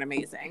probably weren't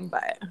amazing,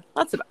 but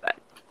that's about it.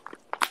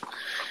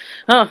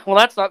 Oh, well,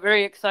 that's not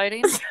very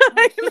exciting.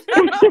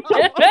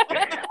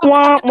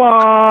 Womp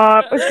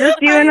womp. It's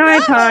just you and I,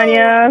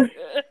 Tonya.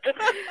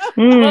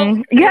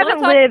 Well, you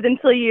haven't lived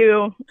until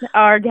you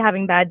are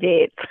having bad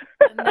dates.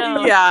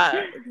 No.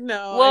 Yeah.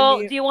 No. Well,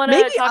 do you want to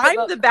maybe talk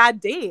I'm the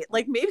bad date.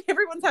 Like maybe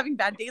everyone's having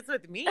bad dates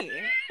with me.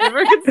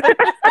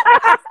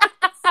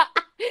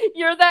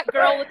 You're that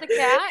girl with the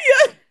cat?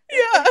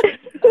 Yeah.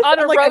 On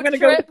a road I'm gonna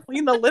trip. go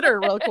clean the litter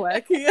real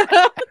quick. Yeah.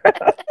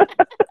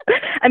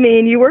 I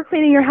mean, you were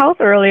cleaning your house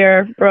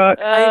earlier, Brooke.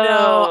 I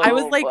know. I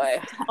was like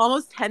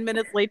almost 10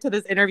 minutes late to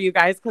this interview,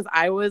 guys, because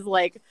I was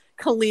like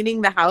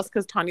cleaning the house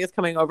because Tanya's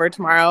coming over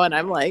tomorrow, and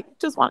I'm like,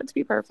 just want it to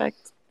be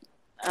perfect.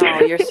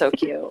 Oh, you're so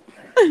cute.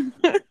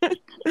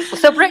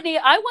 So, Brittany,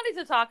 I wanted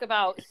to talk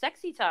about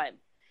sexy time.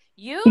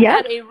 You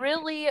had a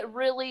really,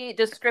 really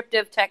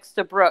descriptive text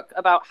to Brooke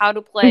about how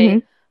to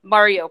play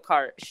Mario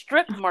Kart,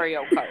 strip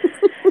Mario Kart.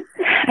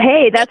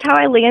 Hey, that's how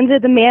I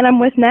landed the man I'm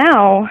with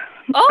now.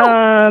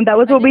 Oh, that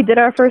was what we did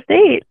our first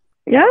date.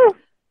 Yeah,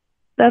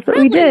 that's what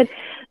we did.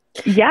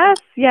 Yes.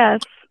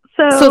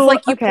 So it's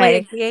like you play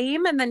a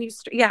game and then you.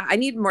 I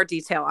need more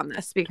detail on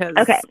this because.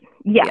 Okay.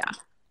 Yeah.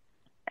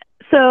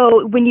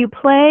 So when you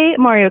play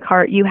Mario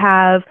Kart, you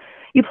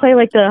play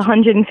like the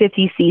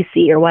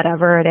 150cc or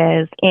whatever it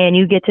is, and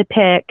you get to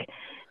pick,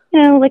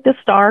 like the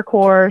star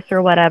course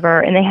or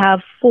whatever, and they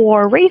have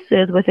 4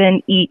 races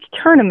within each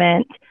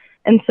tournament.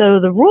 And so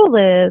the rule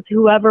is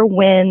whoever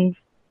wins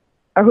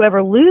or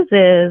whoever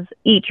loses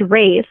each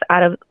race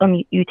out of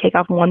you take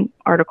off 1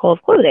 article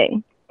of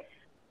clothing.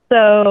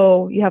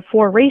 So you have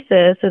 4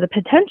 races. So the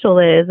potential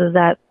is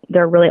that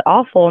they're really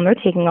awful and they're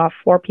taking off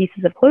 4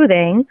 pieces of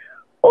clothing,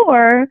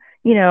 or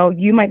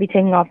you might be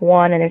taking off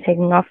 1 and they're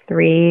taking off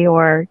 3,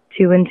 or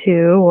 2 and 2,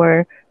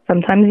 or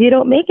sometimes you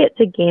don't make it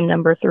to game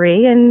number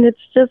 3 and it's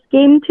just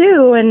game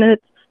 2 and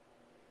it's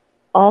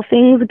all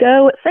things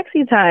go at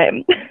sexy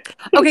time.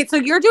 Okay, so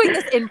you're doing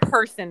this in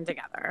person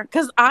together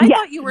because I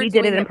thought you were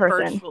doing it in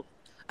person. Virtual.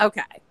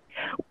 Okay.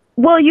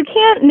 Well, you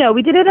can't. No,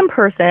 we did it in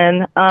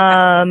person.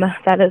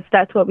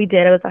 That's what we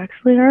did. It was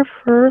actually our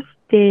first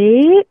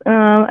date.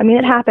 I mean,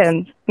 it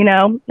happens, you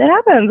know, it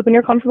happens when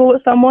you're comfortable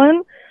with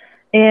someone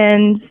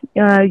and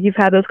you've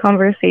had those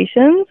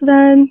conversations,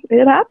 then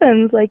it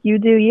happens, like, you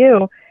do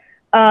you.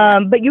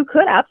 But you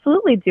could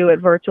absolutely do it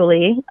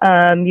virtually.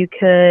 You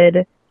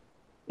could,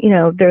 you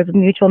know, there's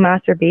mutual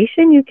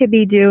masturbation you could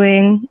be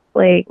doing,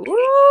 like,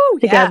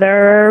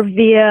 together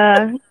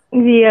via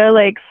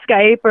like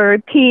Skype or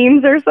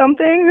Teams or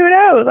something. Who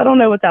knows? I don't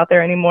know what's out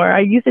there anymore.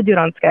 I used to do it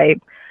on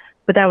Skype,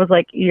 but that was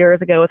like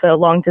years ago with a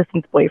long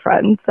distance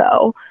boyfriend.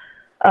 So,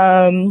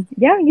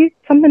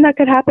 something that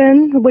could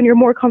happen when you're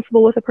more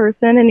comfortable with a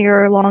person and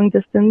you're long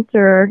distance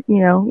or, you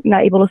know,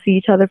 not able to see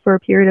each other for a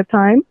period of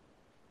time.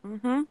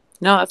 Mm-hmm.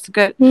 No, that's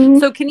good. Mm-hmm.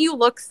 So can you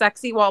look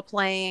sexy while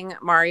playing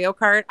Mario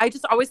Kart? I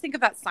just always think of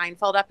that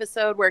Seinfeld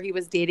episode where he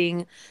was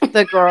dating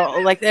the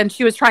girl, like, and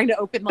she was trying to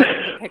open like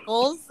the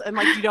pickles, and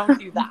like, you don't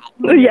do that.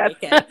 Yes.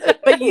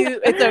 But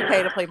it's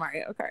okay to play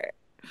Mario Kart.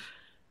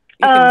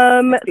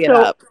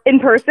 So in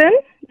person,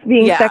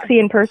 being sexy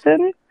in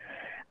person,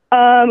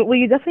 well,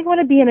 you definitely want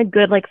to be in a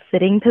good, like,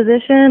 sitting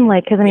position,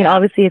 like, because I mean,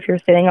 obviously, if you're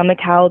sitting on the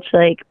couch,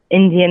 like,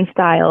 Indian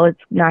style,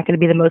 it's not going to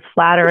be the most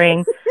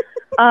flattering.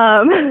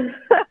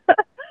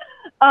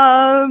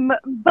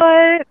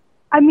 But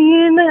I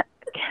mean,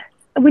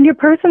 when your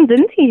person's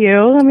into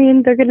you, I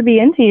mean, they're going to be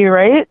into you,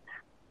 right?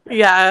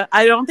 Yeah,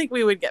 I don't think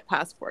we would get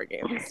past 4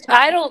 games.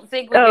 I don't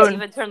think we can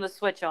even turn the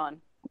switch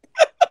on.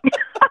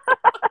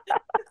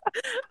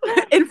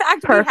 In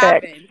fact,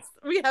 Perfect.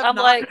 we have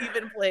not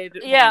even played.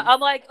 Yeah,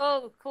 I'm like,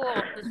 oh, cool.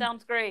 This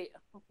sounds great.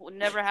 Would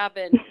never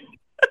happen.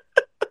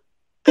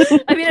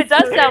 I mean, it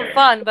does sound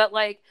fun, but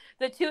like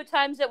the 2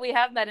 times that we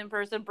have met in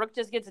person, Brooke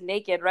just gets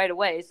naked right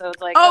away. So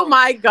it's like, oh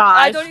my gosh,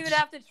 I don't even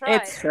have to try.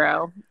 It's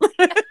true.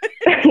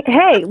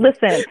 Hey,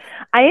 listen,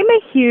 I am a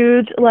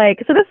huge,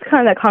 like, so this is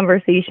kind of that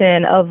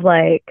conversation of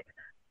like,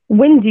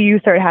 when do you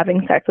start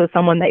having sex with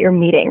someone that you're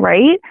meeting,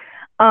 right?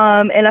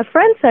 And a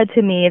friend said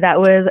to me that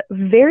was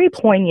very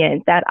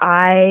poignant, that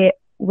I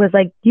was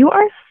like, you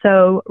are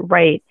so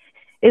right,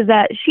 is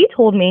that she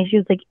told me, she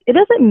was like, it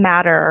doesn't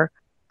matter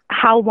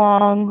how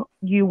long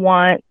you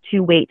want to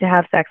wait to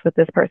have sex with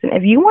this person.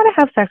 If you want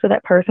to have sex with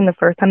that person the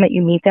first time that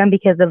you meet them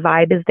because the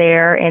vibe is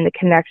there and the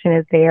connection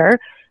is there,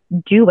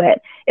 do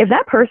it. If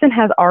that person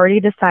has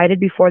already decided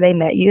before they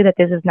met you that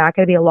this is not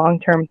going to be a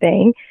long-term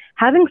thing,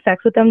 having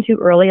sex with them too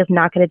early is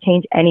not going to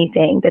change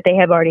anything that they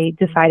have already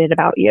decided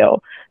about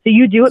you. So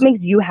you do what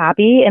makes you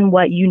happy and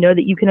what you know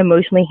that you can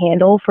emotionally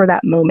handle for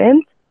that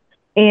moment.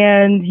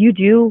 And you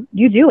do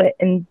it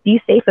and be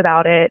safe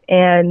about it.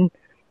 And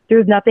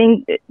there's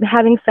nothing,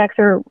 having sex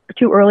or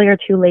too early or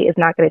too late is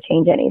not going to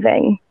change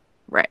anything.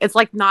 Right. It's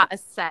like not a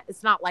set.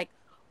 It's not like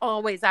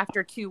always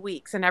after 2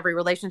 weeks in every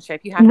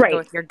relationship. You have to go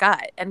with your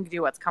gut and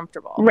do what's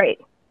comfortable. Right.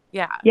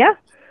 Yeah. Yeah.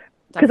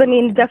 Because I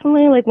mean,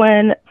 definitely, like,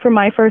 when, for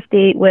my first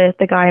date with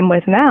the guy I'm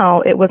with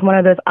now, it was one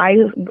of those, I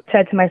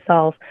said to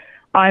myself,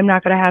 I'm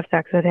not going to have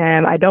sex with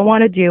him. I don't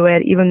want to do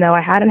it, even though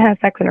I hadn't had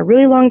sex in a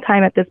really long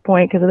time at this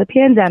point because of the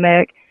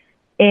pandemic.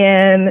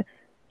 And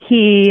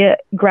he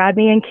grabbed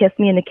me and kissed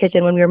me in the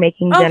kitchen when we were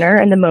making dinner.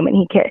 And the moment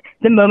he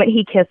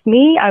kissed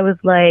me, I was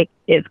like,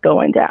 it's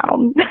going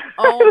down.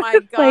 Oh my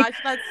gosh,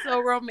 that's so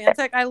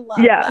romantic. I love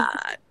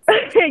that.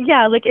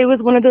 Yeah, like, it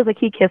was one of those, like,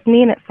 he kissed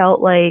me and it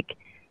felt like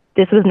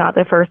this was not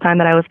the first time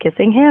that I was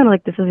kissing him.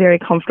 Like, this is very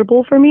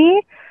comfortable for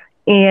me.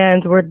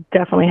 And we're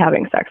definitely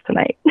having sex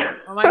tonight.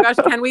 Oh my gosh,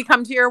 can we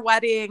come to your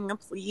wedding,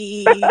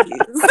 please?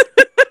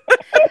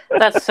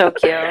 That's so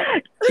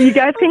cute. You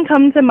guys can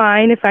come to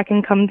mine if I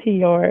can come to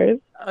yours.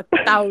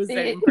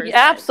 1,000%.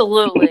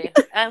 Absolutely.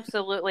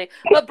 Absolutely.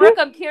 But Brooke,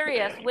 I'm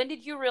curious, when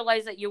did you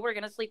realize that you were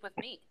going to sleep with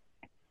me?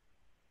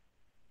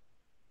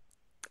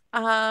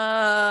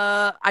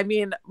 I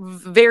mean,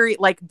 very,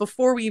 like,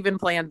 before we even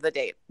planned the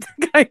date.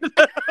 I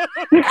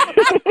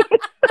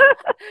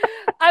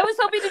was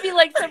hoping to be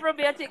like some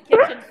romantic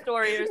kitchen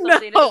story or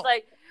something. No. It was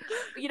like,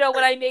 you know,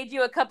 when I made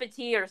you a cup of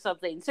tea or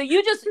something. So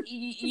you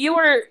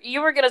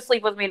were gonna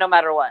sleep with me no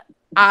matter what.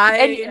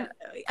 I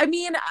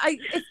mean,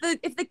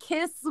 if the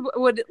kiss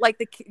would, like,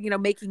 the, you know,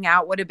 making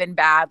out would have been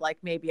bad, like,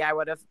 maybe I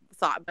would have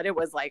thought, but it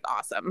was like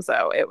awesome.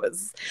 So it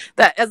was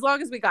that, as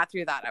long as we got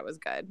through that, I was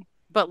good.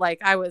 But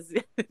like, I was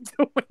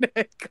doing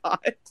it.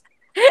 God.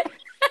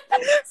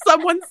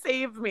 Someone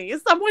save me.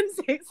 Someone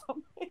say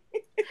something.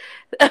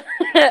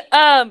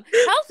 How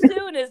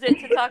soon is it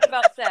to talk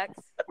about sex?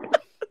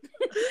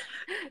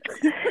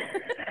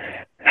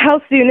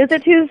 How soon is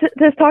it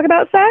to talk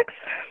about sex?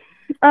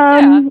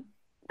 Yeah.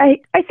 I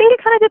think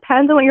it kind of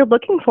depends on what you're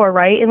looking for,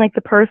 right? And like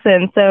the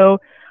person. So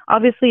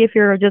obviously, if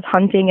you're just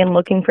hunting and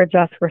looking for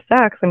just for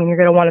sex, I mean, you're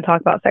going to want to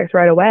talk about sex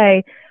right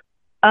away.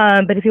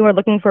 But if you are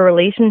looking for a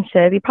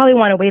relationship, you probably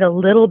want to wait a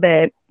little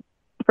bit.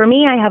 For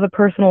me, I have a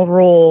personal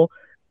rule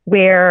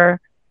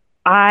where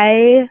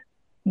I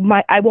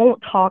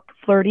won't talk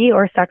flirty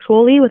or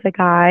sexually with a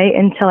guy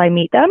until I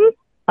meet them.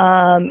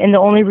 And the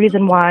only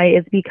reason why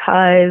is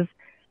because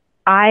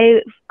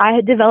I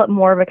had developed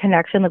more of a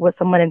connection, like, with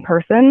someone in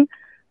person.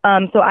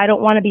 So I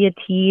don't want to be a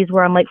tease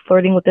where I'm like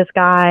flirting with this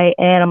guy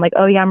and I'm like,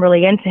 oh yeah, I'm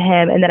really into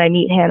him. And then I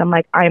meet him. I'm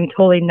like, I'm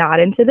totally not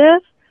into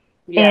this.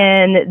 Yeah.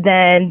 And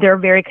then they're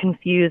very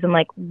confused and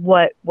like,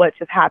 what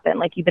just happened?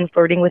 Like, you've been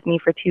flirting with me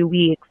for 2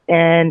 weeks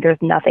and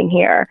there's nothing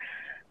here.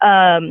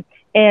 And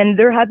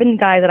there have been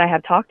guys that I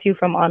have talked to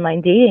from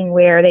online dating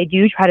where they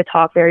do try to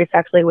talk very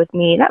sexually with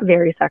me, not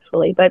very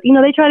sexually, but, you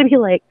know, they try to be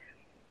like,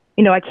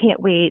 you know, I can't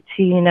wait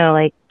to, you know,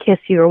 like kiss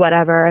you or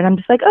whatever. And I'm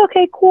just like,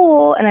 okay,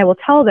 cool. And I will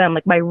tell them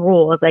like my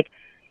rule is like,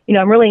 you know,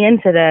 I'm really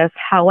into this.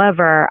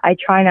 However, I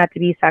try not to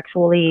be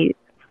sexually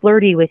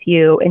flirty with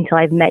you until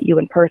I've met you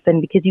in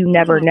person, because you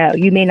never know.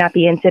 You may not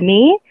be into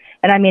me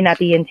and I may not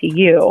be into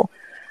you.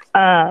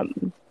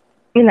 And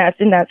I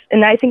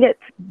think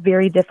it's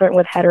very different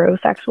with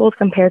heterosexuals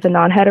compared to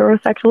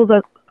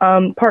non-heterosexuals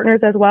partners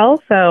as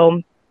well.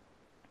 So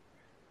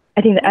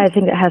I think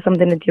that has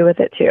something to do with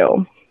it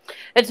too.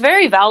 It's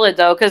very valid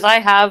though, because I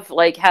have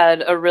like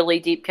had a really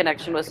deep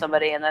connection with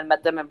somebody and then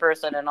met them in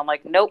person and I'm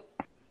like, nope.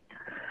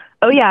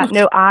 Oh yeah,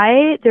 no,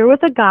 there was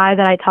a guy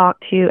that I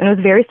talked to, and it was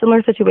a very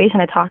similar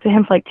situation. I talked to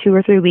him for like 2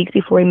 or 3 weeks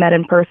before we met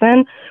in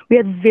person. We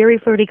had very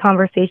flirty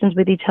conversations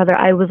with each other.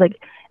 I was like,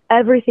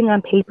 everything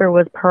on paper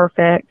was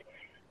perfect.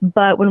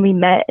 But when we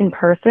met in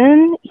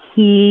person,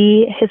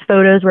 his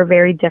photos were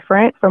very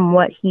different from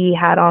what he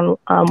had on,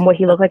 what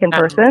he looked like in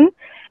person.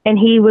 And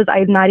he was,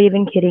 I'm not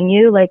even kidding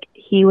you, like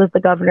he was the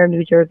governor of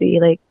New Jersey,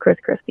 like Chris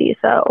Christie.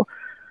 So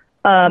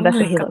that's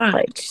what he looked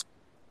like.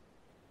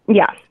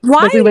 Yeah.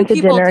 Why like, we went do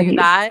to people dinner, do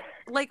that?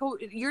 Like,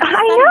 you're just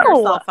setting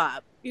yourself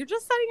up. You're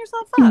just setting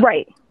yourself up.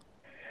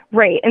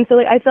 Right. And so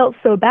like I felt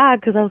so bad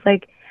because I was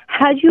like,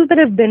 had you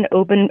been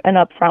open and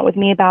upfront with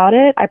me about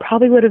it, I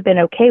probably would have been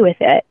okay with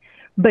it.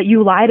 But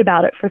you lied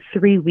about it for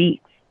 3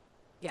 weeks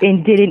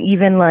and didn't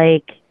even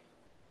like,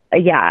 so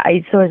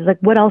I was like,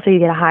 what else are you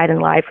going to hide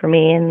and lie for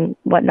me and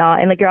whatnot?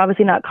 And like, you're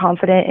obviously not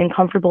confident and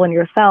comfortable in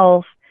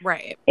yourself.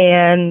 Right.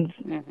 And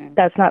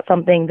that's not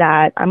something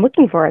that I'm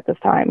looking for at this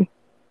time.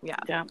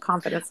 Yeah.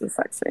 Confidence is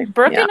sexy.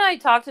 Brooke and I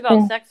talked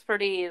about sex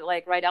pretty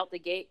like right out the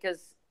gate,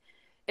 because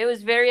it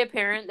was very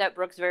apparent that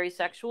Brooke's very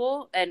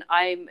sexual and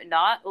I'm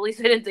not. At least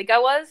I didn't think I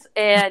was.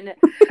 And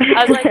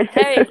I was like,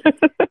 hey,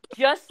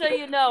 just so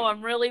you know,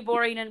 I'm really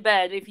boring in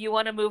bed. If you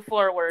want to move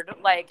forward,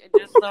 like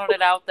just throwing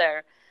it out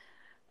there.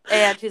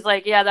 And she's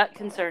like, yeah, that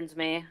concerns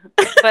me.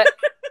 But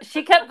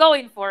she kept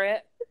going for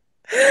it.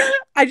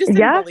 I just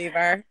didn't believe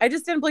her.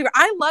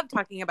 I love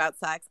talking about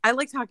sex. I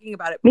like talking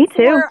about it. Me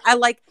too. I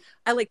like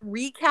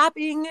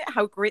recapping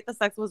how great the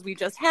sex was we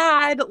just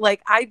had.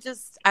 Like, I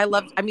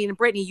mean,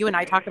 Brittany, you and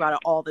I talk about it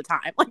all the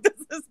time. Like, this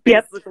is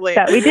basically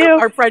that we do.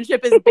 Our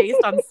friendship is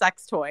based on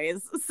sex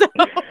toys. So.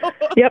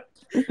 Yep.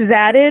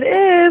 That it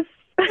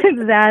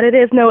is. That it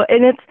is. No,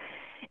 and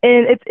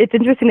it's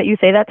interesting that you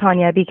say that,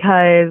 Tonya,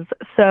 because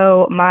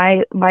so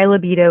my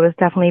libido is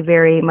definitely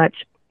very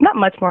much, not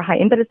much more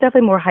heightened, but it's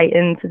definitely more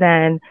heightened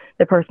than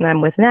the person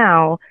I'm with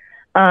now.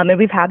 And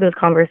we've had those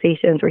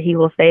conversations where he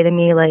will say to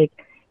me, like,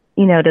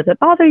 you know, does it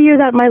bother you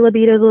that my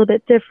libido is a little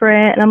bit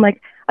different? And I'm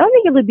like, I don't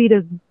think your libido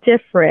is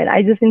different.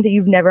 I just think that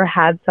you've never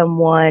had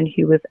someone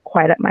who was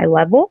quite at my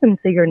level. And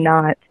so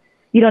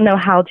you don't know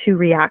how to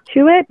react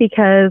to it,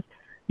 because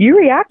you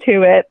react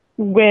to it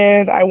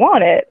when I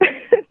want it.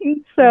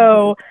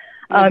 So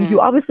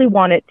you obviously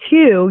want it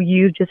too.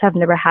 You just have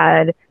never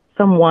had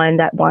someone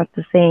that wants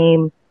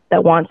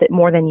it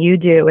more than you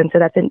do. And so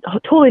that's a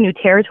totally new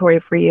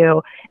territory for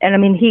you. And I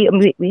mean,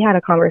 we had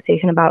a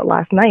conversation about it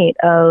last night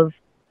of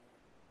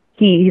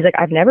he's like,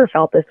 I've never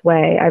felt this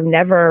way. I've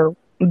never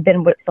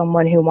been with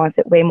someone who wants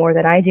it way more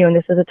than I do. And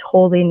this is a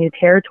totally new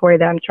territory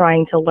that I'm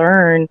trying to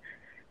learn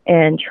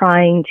and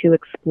trying to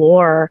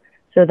explore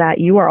so that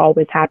you are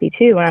always happy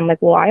too. And I'm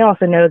like, well, I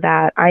also know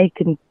that I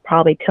can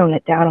probably tone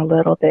it down a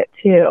little bit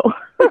too.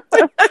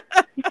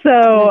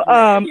 So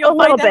a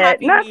little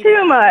bit, not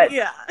too much.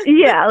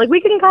 Yeah, like we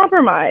can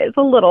compromise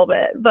a little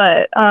bit.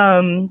 But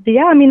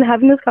yeah, I mean,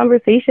 having those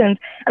conversations.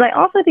 And I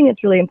also think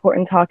it's really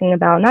important talking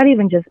about not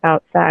even just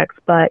about sex,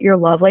 but your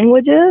love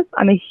languages.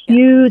 I'm a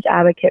huge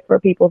advocate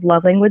for people's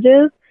love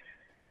languages,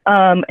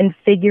 and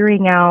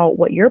figuring out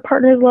what your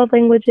partner's love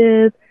language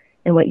is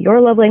and what your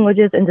love language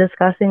is, and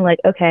discussing like,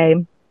 okay,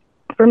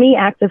 for me,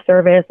 acts of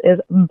service is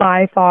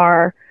by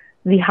far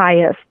the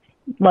highest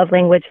love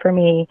language for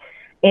me.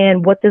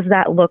 And what does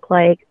that look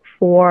like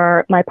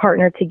for my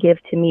partner to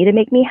give to me to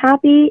make me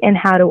happy? And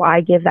how do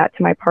I give that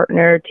to my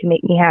partner to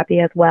make me happy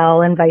as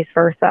well, and vice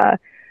versa?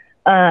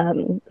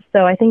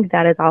 So I think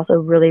that is also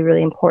really,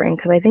 really important,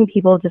 because I think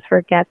people just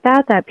forget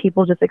that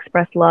people just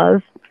express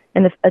love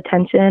and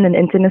attention and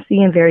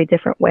intimacy in very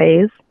different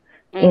ways.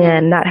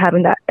 And not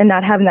having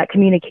that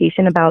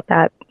communication about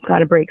that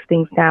kind of breaks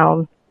things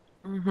down.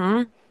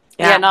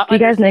 Yeah. Do you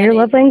guys know your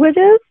love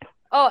languages?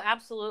 Oh,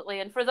 absolutely.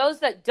 And for those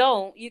that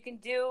don't, you can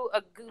do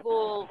a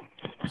Google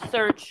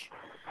search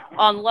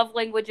on love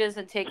languages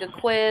and take a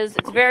quiz.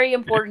 It's very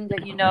important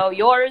that you know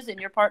yours and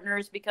your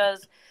partner's,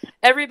 because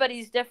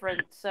everybody's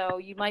different. So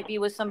you might be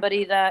with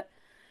somebody that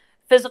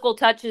physical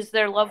touch is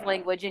their love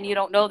language, and you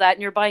don't know that,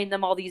 and you're buying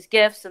them all these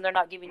gifts, and they're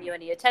not giving you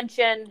any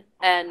attention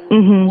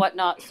and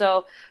whatnot.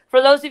 So for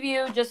those of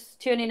you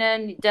just tuning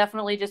in,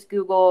 definitely just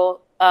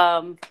Google,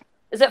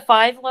 is it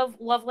 5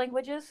 love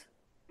languages?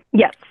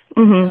 Yes.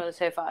 I'm going to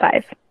say 5.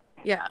 5.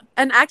 Yeah.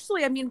 And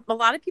actually, I mean, a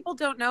lot of people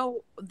don't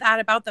know that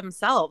about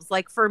themselves.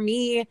 Like for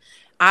me,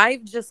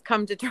 I've just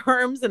come to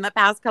terms in the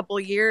past couple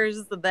of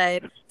years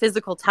that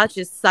physical touch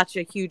is such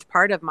a huge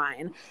part of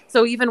mine.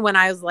 So even when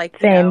I was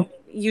like,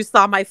 you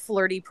saw my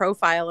flirty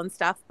profile and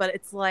stuff, but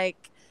it's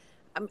like,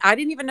 I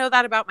didn't even know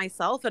that about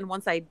myself. And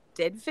once I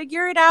did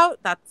figure it out,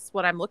 that's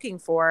what I'm looking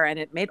for. And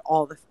it made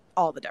all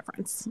the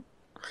difference.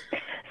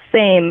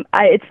 Same.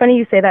 It's funny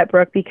you say that,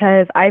 Brooke,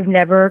 because I've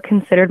never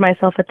considered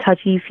myself a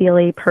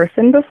touchy-feely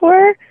person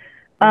before.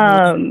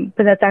 But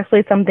that's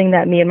actually something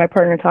that me and my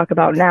partner talk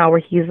about now, where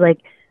he's like,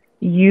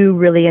 you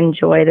really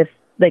enjoy this,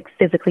 like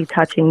physically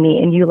touching me,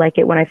 and you like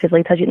it when I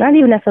physically touch you. Not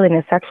even necessarily in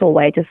a sexual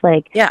way, just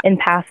like in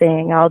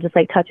passing, I'll just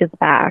like touch his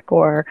back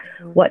or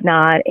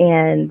whatnot.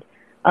 And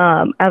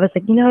I was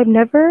like, I've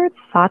never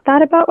thought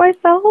that about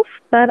myself,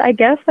 but I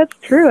guess that's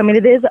true. I mean,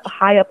 it is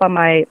high up on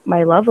my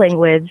love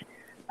language.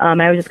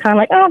 I was just kind of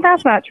like, oh,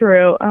 that's not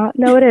true.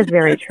 No, it is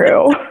very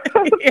true.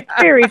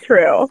 Very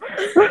true.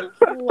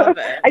 Love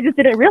it. I just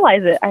didn't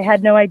realize it. I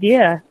had no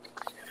idea.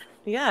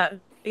 Yeah.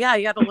 Yeah.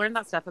 You got to learn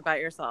that stuff about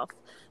yourself.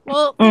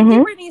 Well, thank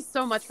you, Brittany,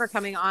 so much for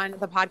coming on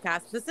the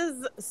podcast.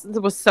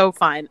 It was so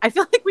fun. I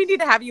feel like we need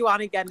to have you on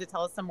again to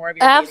tell us some more of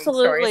your dating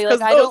stories.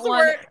 Like, I don't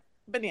want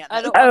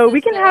bananas. We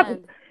can have,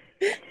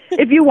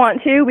 if you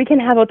want to, we can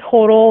have a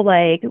total,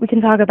 like, we can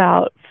talk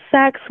about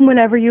sex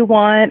whenever you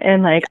want,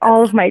 and like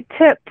all of my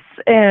tips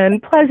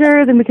and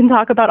pleasures, and we can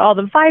talk about all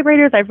the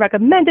vibrators I've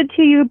recommended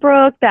to you,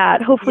 Brooke,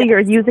 that hopefully you're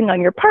using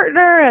on your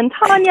partner and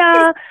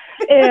Tonya,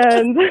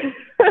 and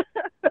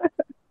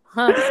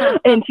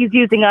and she's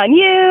using on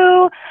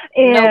you,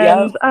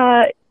 and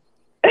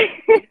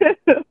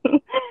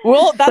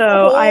well, that's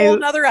a whole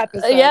another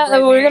episode. Yeah,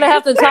 Brittany. We're gonna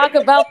have to talk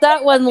about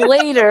that one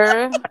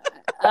later.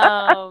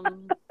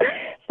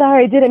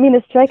 Sorry, didn't mean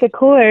to strike a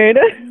chord.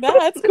 No,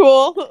 that's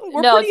cool.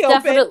 We're pretty open,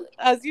 definitely,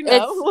 as you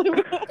know.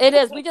 It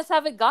is. We just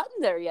haven't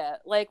gotten there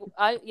yet. Like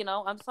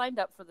I'm signed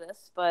up for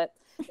this, but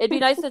it'd be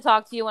nice to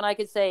talk to you when I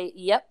could say,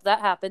 "Yep, that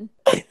happened."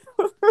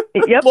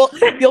 Yep. Well,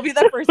 you'll be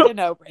the first to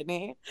know,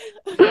 Brittany.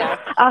 Yeah.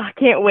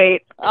 Can't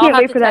wait. Can't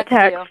wait for that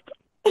text.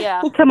 You.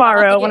 Yeah.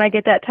 Tomorrow when I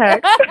get that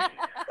text.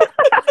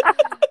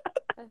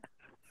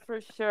 For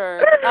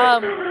sure.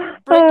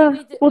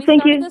 Brittany,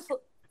 thank you.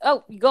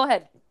 Oh, go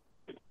ahead.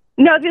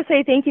 No, I was going to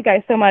say thank you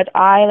guys so much.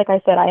 Like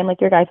I said, I am like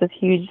your guys'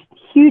 huge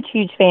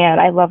fan.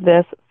 I love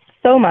this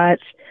so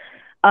much.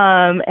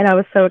 And I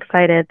was so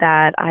excited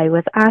that I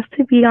was asked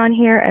to be on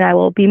here, and I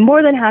will be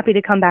more than happy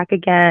to come back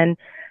again.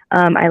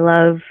 I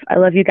love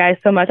you guys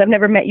so much. I've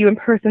never met you in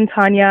person,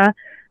 Tonya,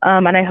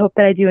 and I hope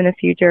that I do in the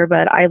future,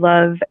 but I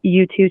love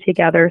you two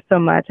together so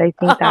much. I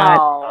think that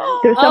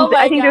there's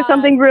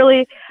something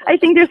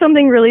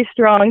really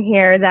strong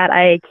here that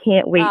I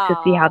can't wait to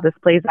see how this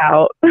plays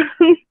out.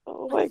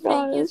 Oh my gosh.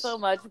 Thank you so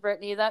much,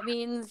 Brittany. That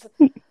means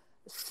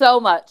so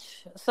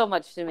much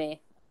to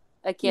me.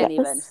 I can't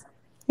even.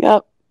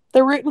 Yep.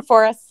 They're rooting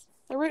for us,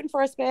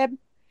 babe.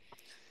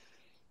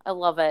 I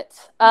love it.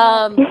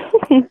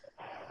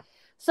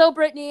 So,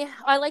 Brittany,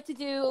 I like to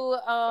do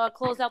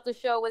close out the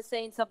show with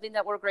saying something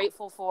that we're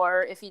grateful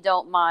for, if you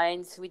don't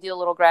mind. We do a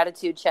little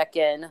gratitude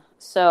check-in.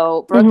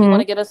 So, Brooke, you want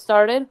to get us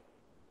started?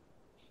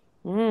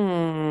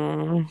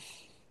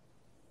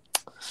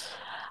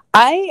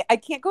 I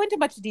can't go into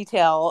much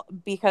detail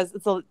because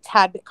it's a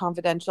tad bit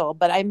confidential,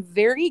 but I'm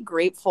very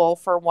grateful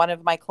for one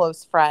of my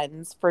close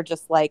friends for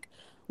just like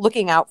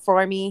looking out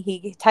for me.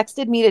 He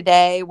texted me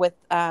today with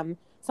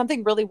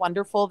something really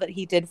wonderful that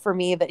he did for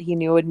me that he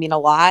knew would mean a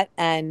lot.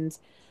 And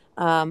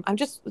I'm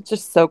just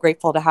so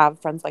grateful to have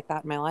friends like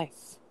that in my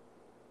life.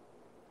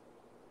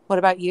 What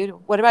about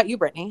you? What about you,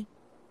 Brittany?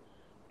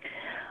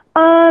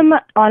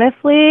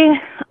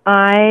 Honestly,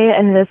 I'm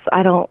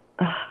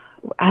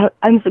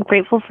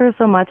grateful for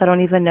so much. I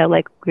don't even know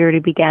like where to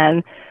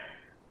begin.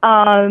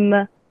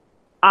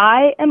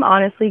 I am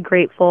honestly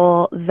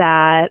grateful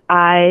that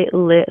I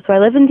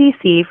live in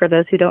DC, for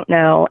those who don't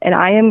know, and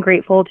I am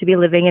grateful to be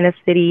living in a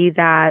city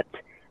that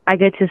I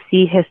get to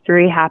see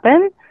history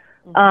happen.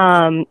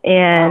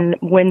 And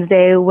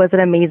Wednesday was an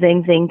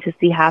amazing thing to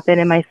see happen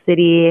in my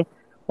city,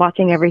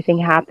 watching everything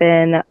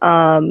happen,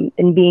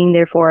 and being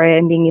there for it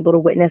and being able to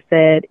witness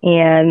it.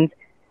 And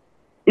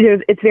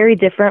it's very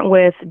different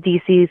with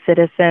DC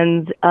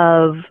citizens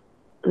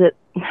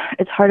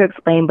it's hard to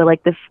explain, but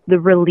like the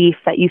relief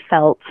that you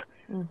felt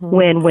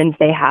when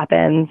Wednesday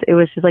happens. It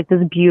was just like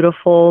this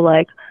beautiful,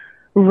 like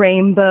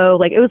rainbow,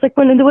 like it was like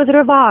when in The Wizard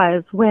of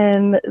Oz,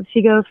 when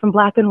she goes from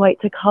black and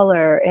white to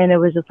color, and it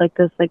was just like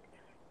this, like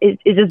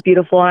it's just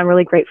beautiful. I'm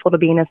really grateful to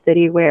be in a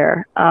city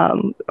where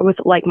with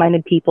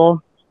like-minded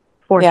people,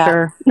 for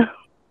sure.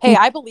 Hey,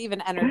 I believe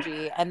in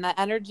energy, and the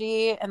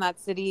energy in that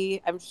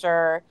city, I'm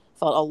sure,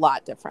 felt a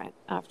lot different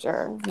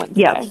after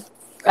Wednesday. Yeah,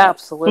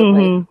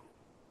 absolutely.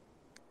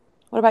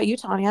 What about you,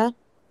 Tonya?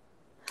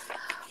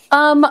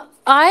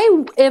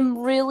 I am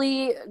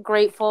really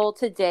grateful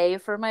today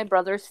for my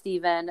brother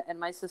Steven and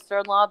my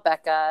sister-in-law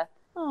Becca.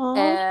 Aww.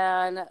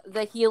 And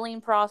the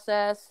healing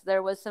process.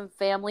 There was some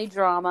family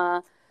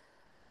drama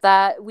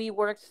that we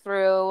worked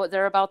through.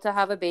 They're about to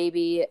have a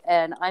baby,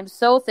 and I'm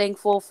so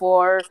thankful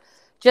for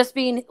just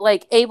being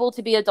like able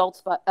to be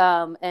adults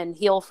and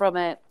heal from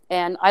it.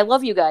 And I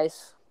love you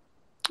guys.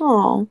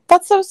 Oh,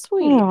 that's so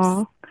sweet.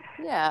 Aw,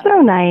 Yeah.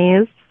 so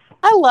nice.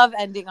 I love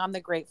ending on the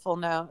grateful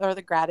note or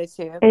the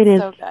gratitude. It is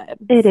so good.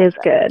 It So is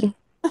good.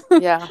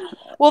 Yeah.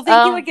 Well,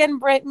 thank you again,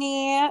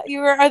 Brittany.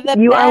 You are the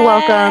You best. are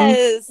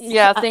welcome.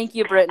 Yeah, thank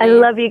you, Brittany. I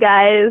love you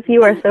guys.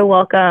 You are so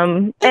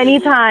welcome.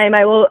 Anytime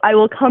I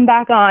will come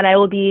back on. I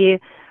will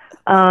be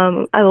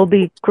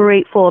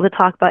grateful to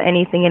talk about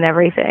anything and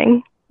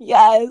everything.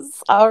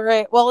 Yes. All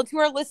right. Well, to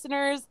our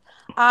listeners,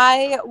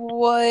 I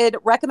would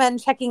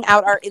recommend checking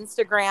out our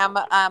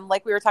Instagram.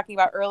 Like we were talking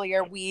about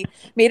earlier, we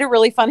made a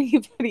really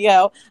funny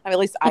video. I mean, at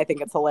least I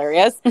think it's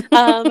hilarious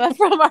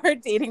from our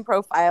dating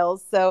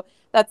profiles. So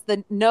that's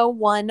the No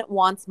One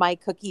Wants My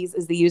Cookies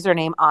is the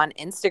username on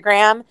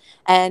Instagram.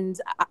 And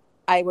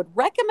I would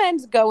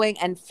recommend going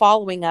and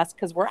following us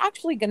because we're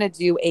actually going to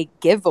do a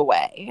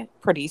giveaway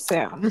pretty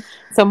soon.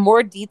 So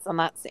more deets on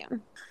that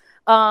soon.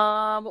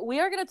 We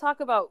are going to talk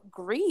about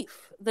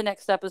grief the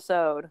next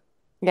episode.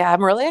 Yeah,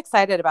 I'm really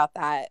excited about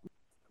that.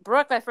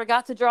 Brooke, I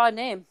forgot to draw a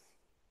name.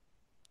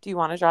 Do you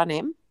want to draw a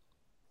name?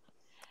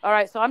 All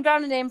right, so I'm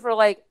drawing a name for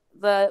like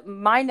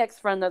my next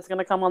friend that's going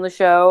to come on the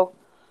show.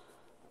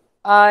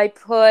 I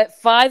put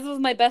 5 of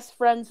my best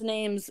friends'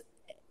 names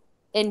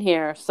in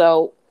here,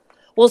 so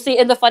we'll see.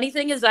 And the funny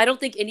thing is, I don't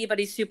think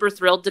anybody's super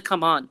thrilled to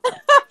come on.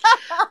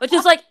 Which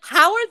is like,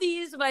 how are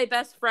these my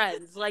best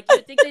friends? Like,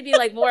 you'd think they'd be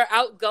like more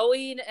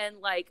outgoing and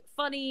like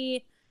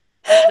funny.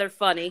 They're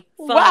funny.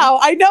 Fun. Wow,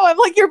 I know. I'm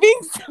like, you're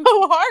being so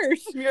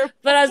harsh.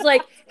 But I was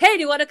like, hey, do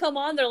you want to come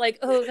on? They're like,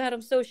 oh, God,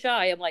 I'm so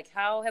shy. I'm like,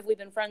 how have we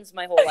been friends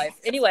my whole life?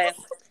 Anyway,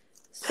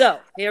 so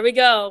here we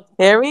go.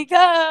 Here we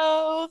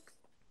go.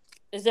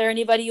 Is there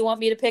anybody you want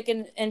me to pick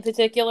in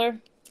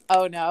particular?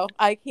 Oh, no.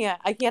 I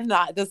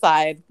cannot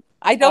decide.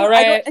 I don't.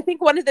 Right. I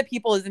think one of the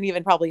people isn't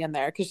even probably in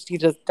there because she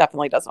just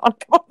definitely doesn't want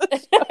to come on the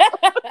show.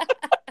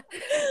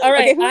 All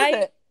right. Okay, who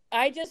is it?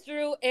 I just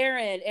drew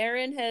Aaron.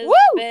 Aaron has Woo!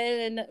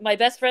 been my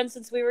best friend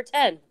since we were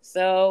 10.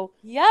 So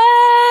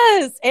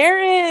Yes,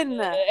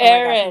 Aaron. Aaron.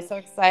 Oh my gosh, I'm so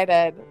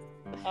excited.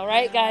 All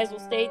right, guys. Well,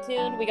 stay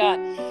tuned. We got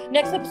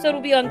next episode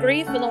will be on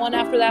grief, and the one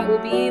after that will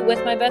be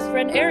with my best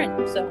friend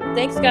Aaron. So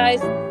thanks, guys.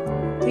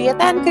 See you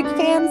then, Cookie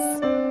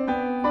fans.